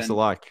hands, give us a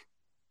like.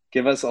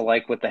 Give us a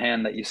like with the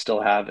hand that you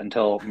still have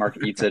until Mark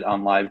eats it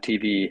on live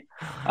TV.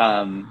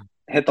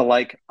 Hit the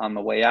like on the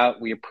way out.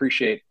 We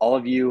appreciate all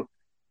of you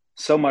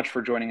so much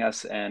for joining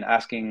us and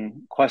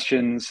asking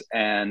questions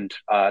and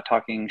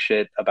talking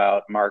shit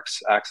about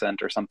Mark's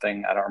accent or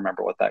something. I don't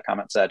remember what that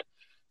comment said.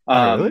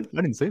 Really?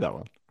 I didn't see that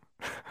one.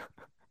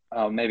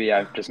 Oh, maybe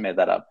I just made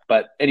that up.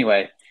 But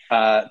anyway,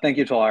 thank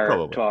you to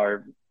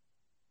our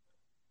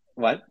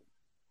what?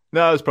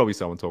 No, it's probably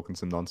someone talking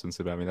some nonsense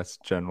about me. That's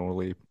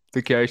generally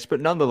the case. But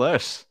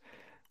nonetheless,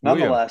 William,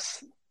 Nonetheless,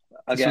 this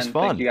was again, thank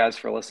fun. you guys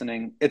for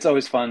listening. It's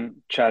always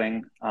fun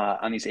chatting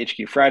on these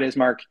HQ Fridays,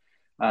 Mark.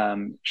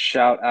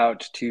 Shout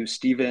out to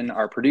Steven,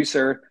 our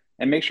producer,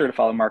 and make sure to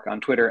follow Mark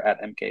on Twitter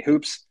at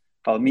MKHoops.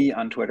 Follow me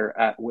on Twitter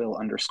at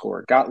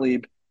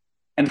Will_Gottlieb,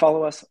 and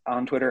follow us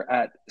on Twitter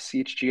at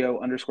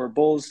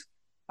CHGO_Bulls.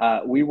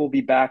 We will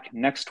be back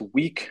next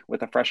week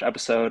with a fresh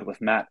episode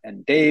with Matt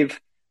and Dave.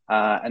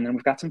 And then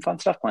we've got some fun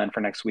stuff planned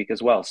for next week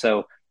as well.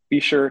 So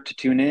be sure to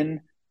tune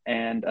in.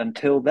 And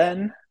until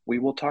then, we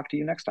will talk to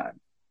you next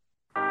time.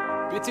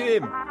 Beat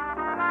him.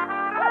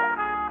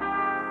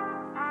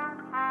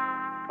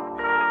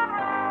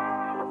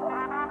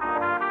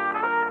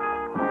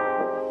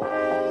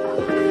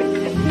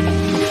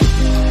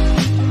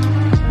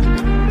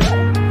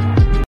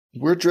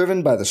 We're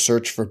driven by the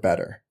search for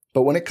better.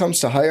 But when it comes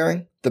to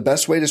hiring, the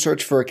best way to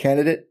search for a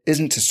candidate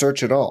isn't to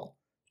search at all.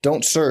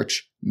 Don't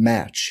search,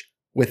 match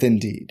with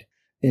Indeed.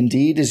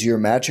 Indeed is your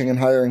matching and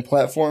hiring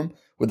platform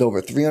with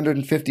over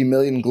 350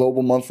 million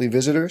global monthly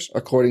visitors,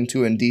 according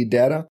to Indeed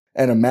data,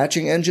 and a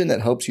matching engine that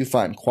helps you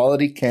find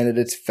quality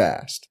candidates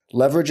fast.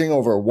 Leveraging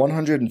over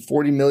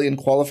 140 million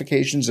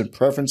qualifications and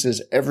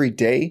preferences every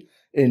day,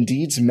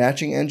 Indeed's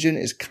matching engine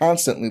is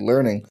constantly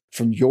learning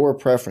from your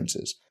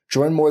preferences.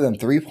 Join more than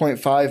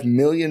 3.5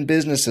 million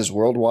businesses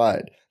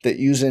worldwide that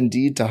use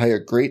Indeed to hire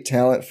great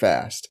talent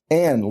fast.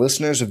 And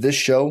listeners of this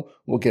show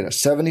will get a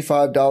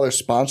 $75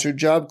 sponsored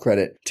job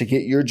credit to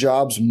get your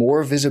jobs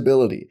more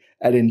visibility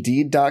at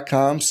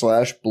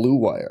Indeed.com/Blue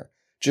Wire.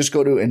 Just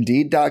go to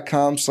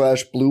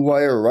Indeed.com/Blue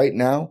Wire right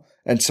now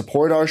and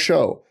support our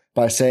show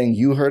by saying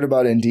you heard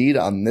about Indeed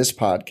on this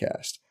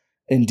podcast.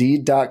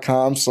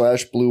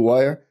 Indeed.com/Blue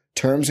Wire.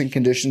 Terms and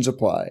conditions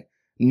apply.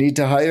 Need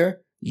to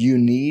hire? You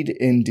need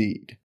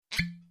Indeed.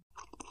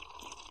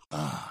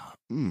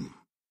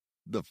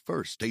 The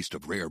first taste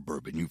of rare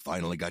bourbon you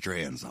finally got your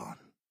hands on.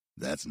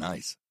 That's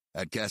nice.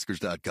 At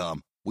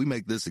Caskers.com, we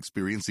make this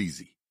experience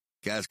easy.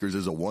 Caskers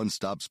is a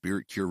one-stop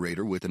spirit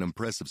curator with an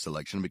impressive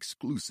selection of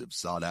exclusive,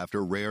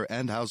 sought-after, rare,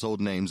 and household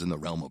names in the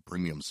realm of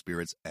premium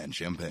spirits and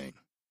champagne.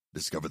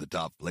 Discover the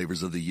top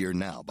flavors of the year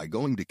now by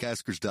going to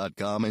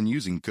Caskers.com and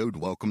using code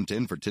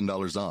WELCOME10 for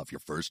 $10 off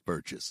your first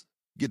purchase.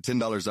 Get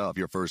 $10 off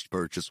your first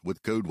purchase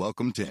with code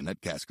WELCOME10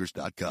 at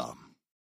Caskers.com.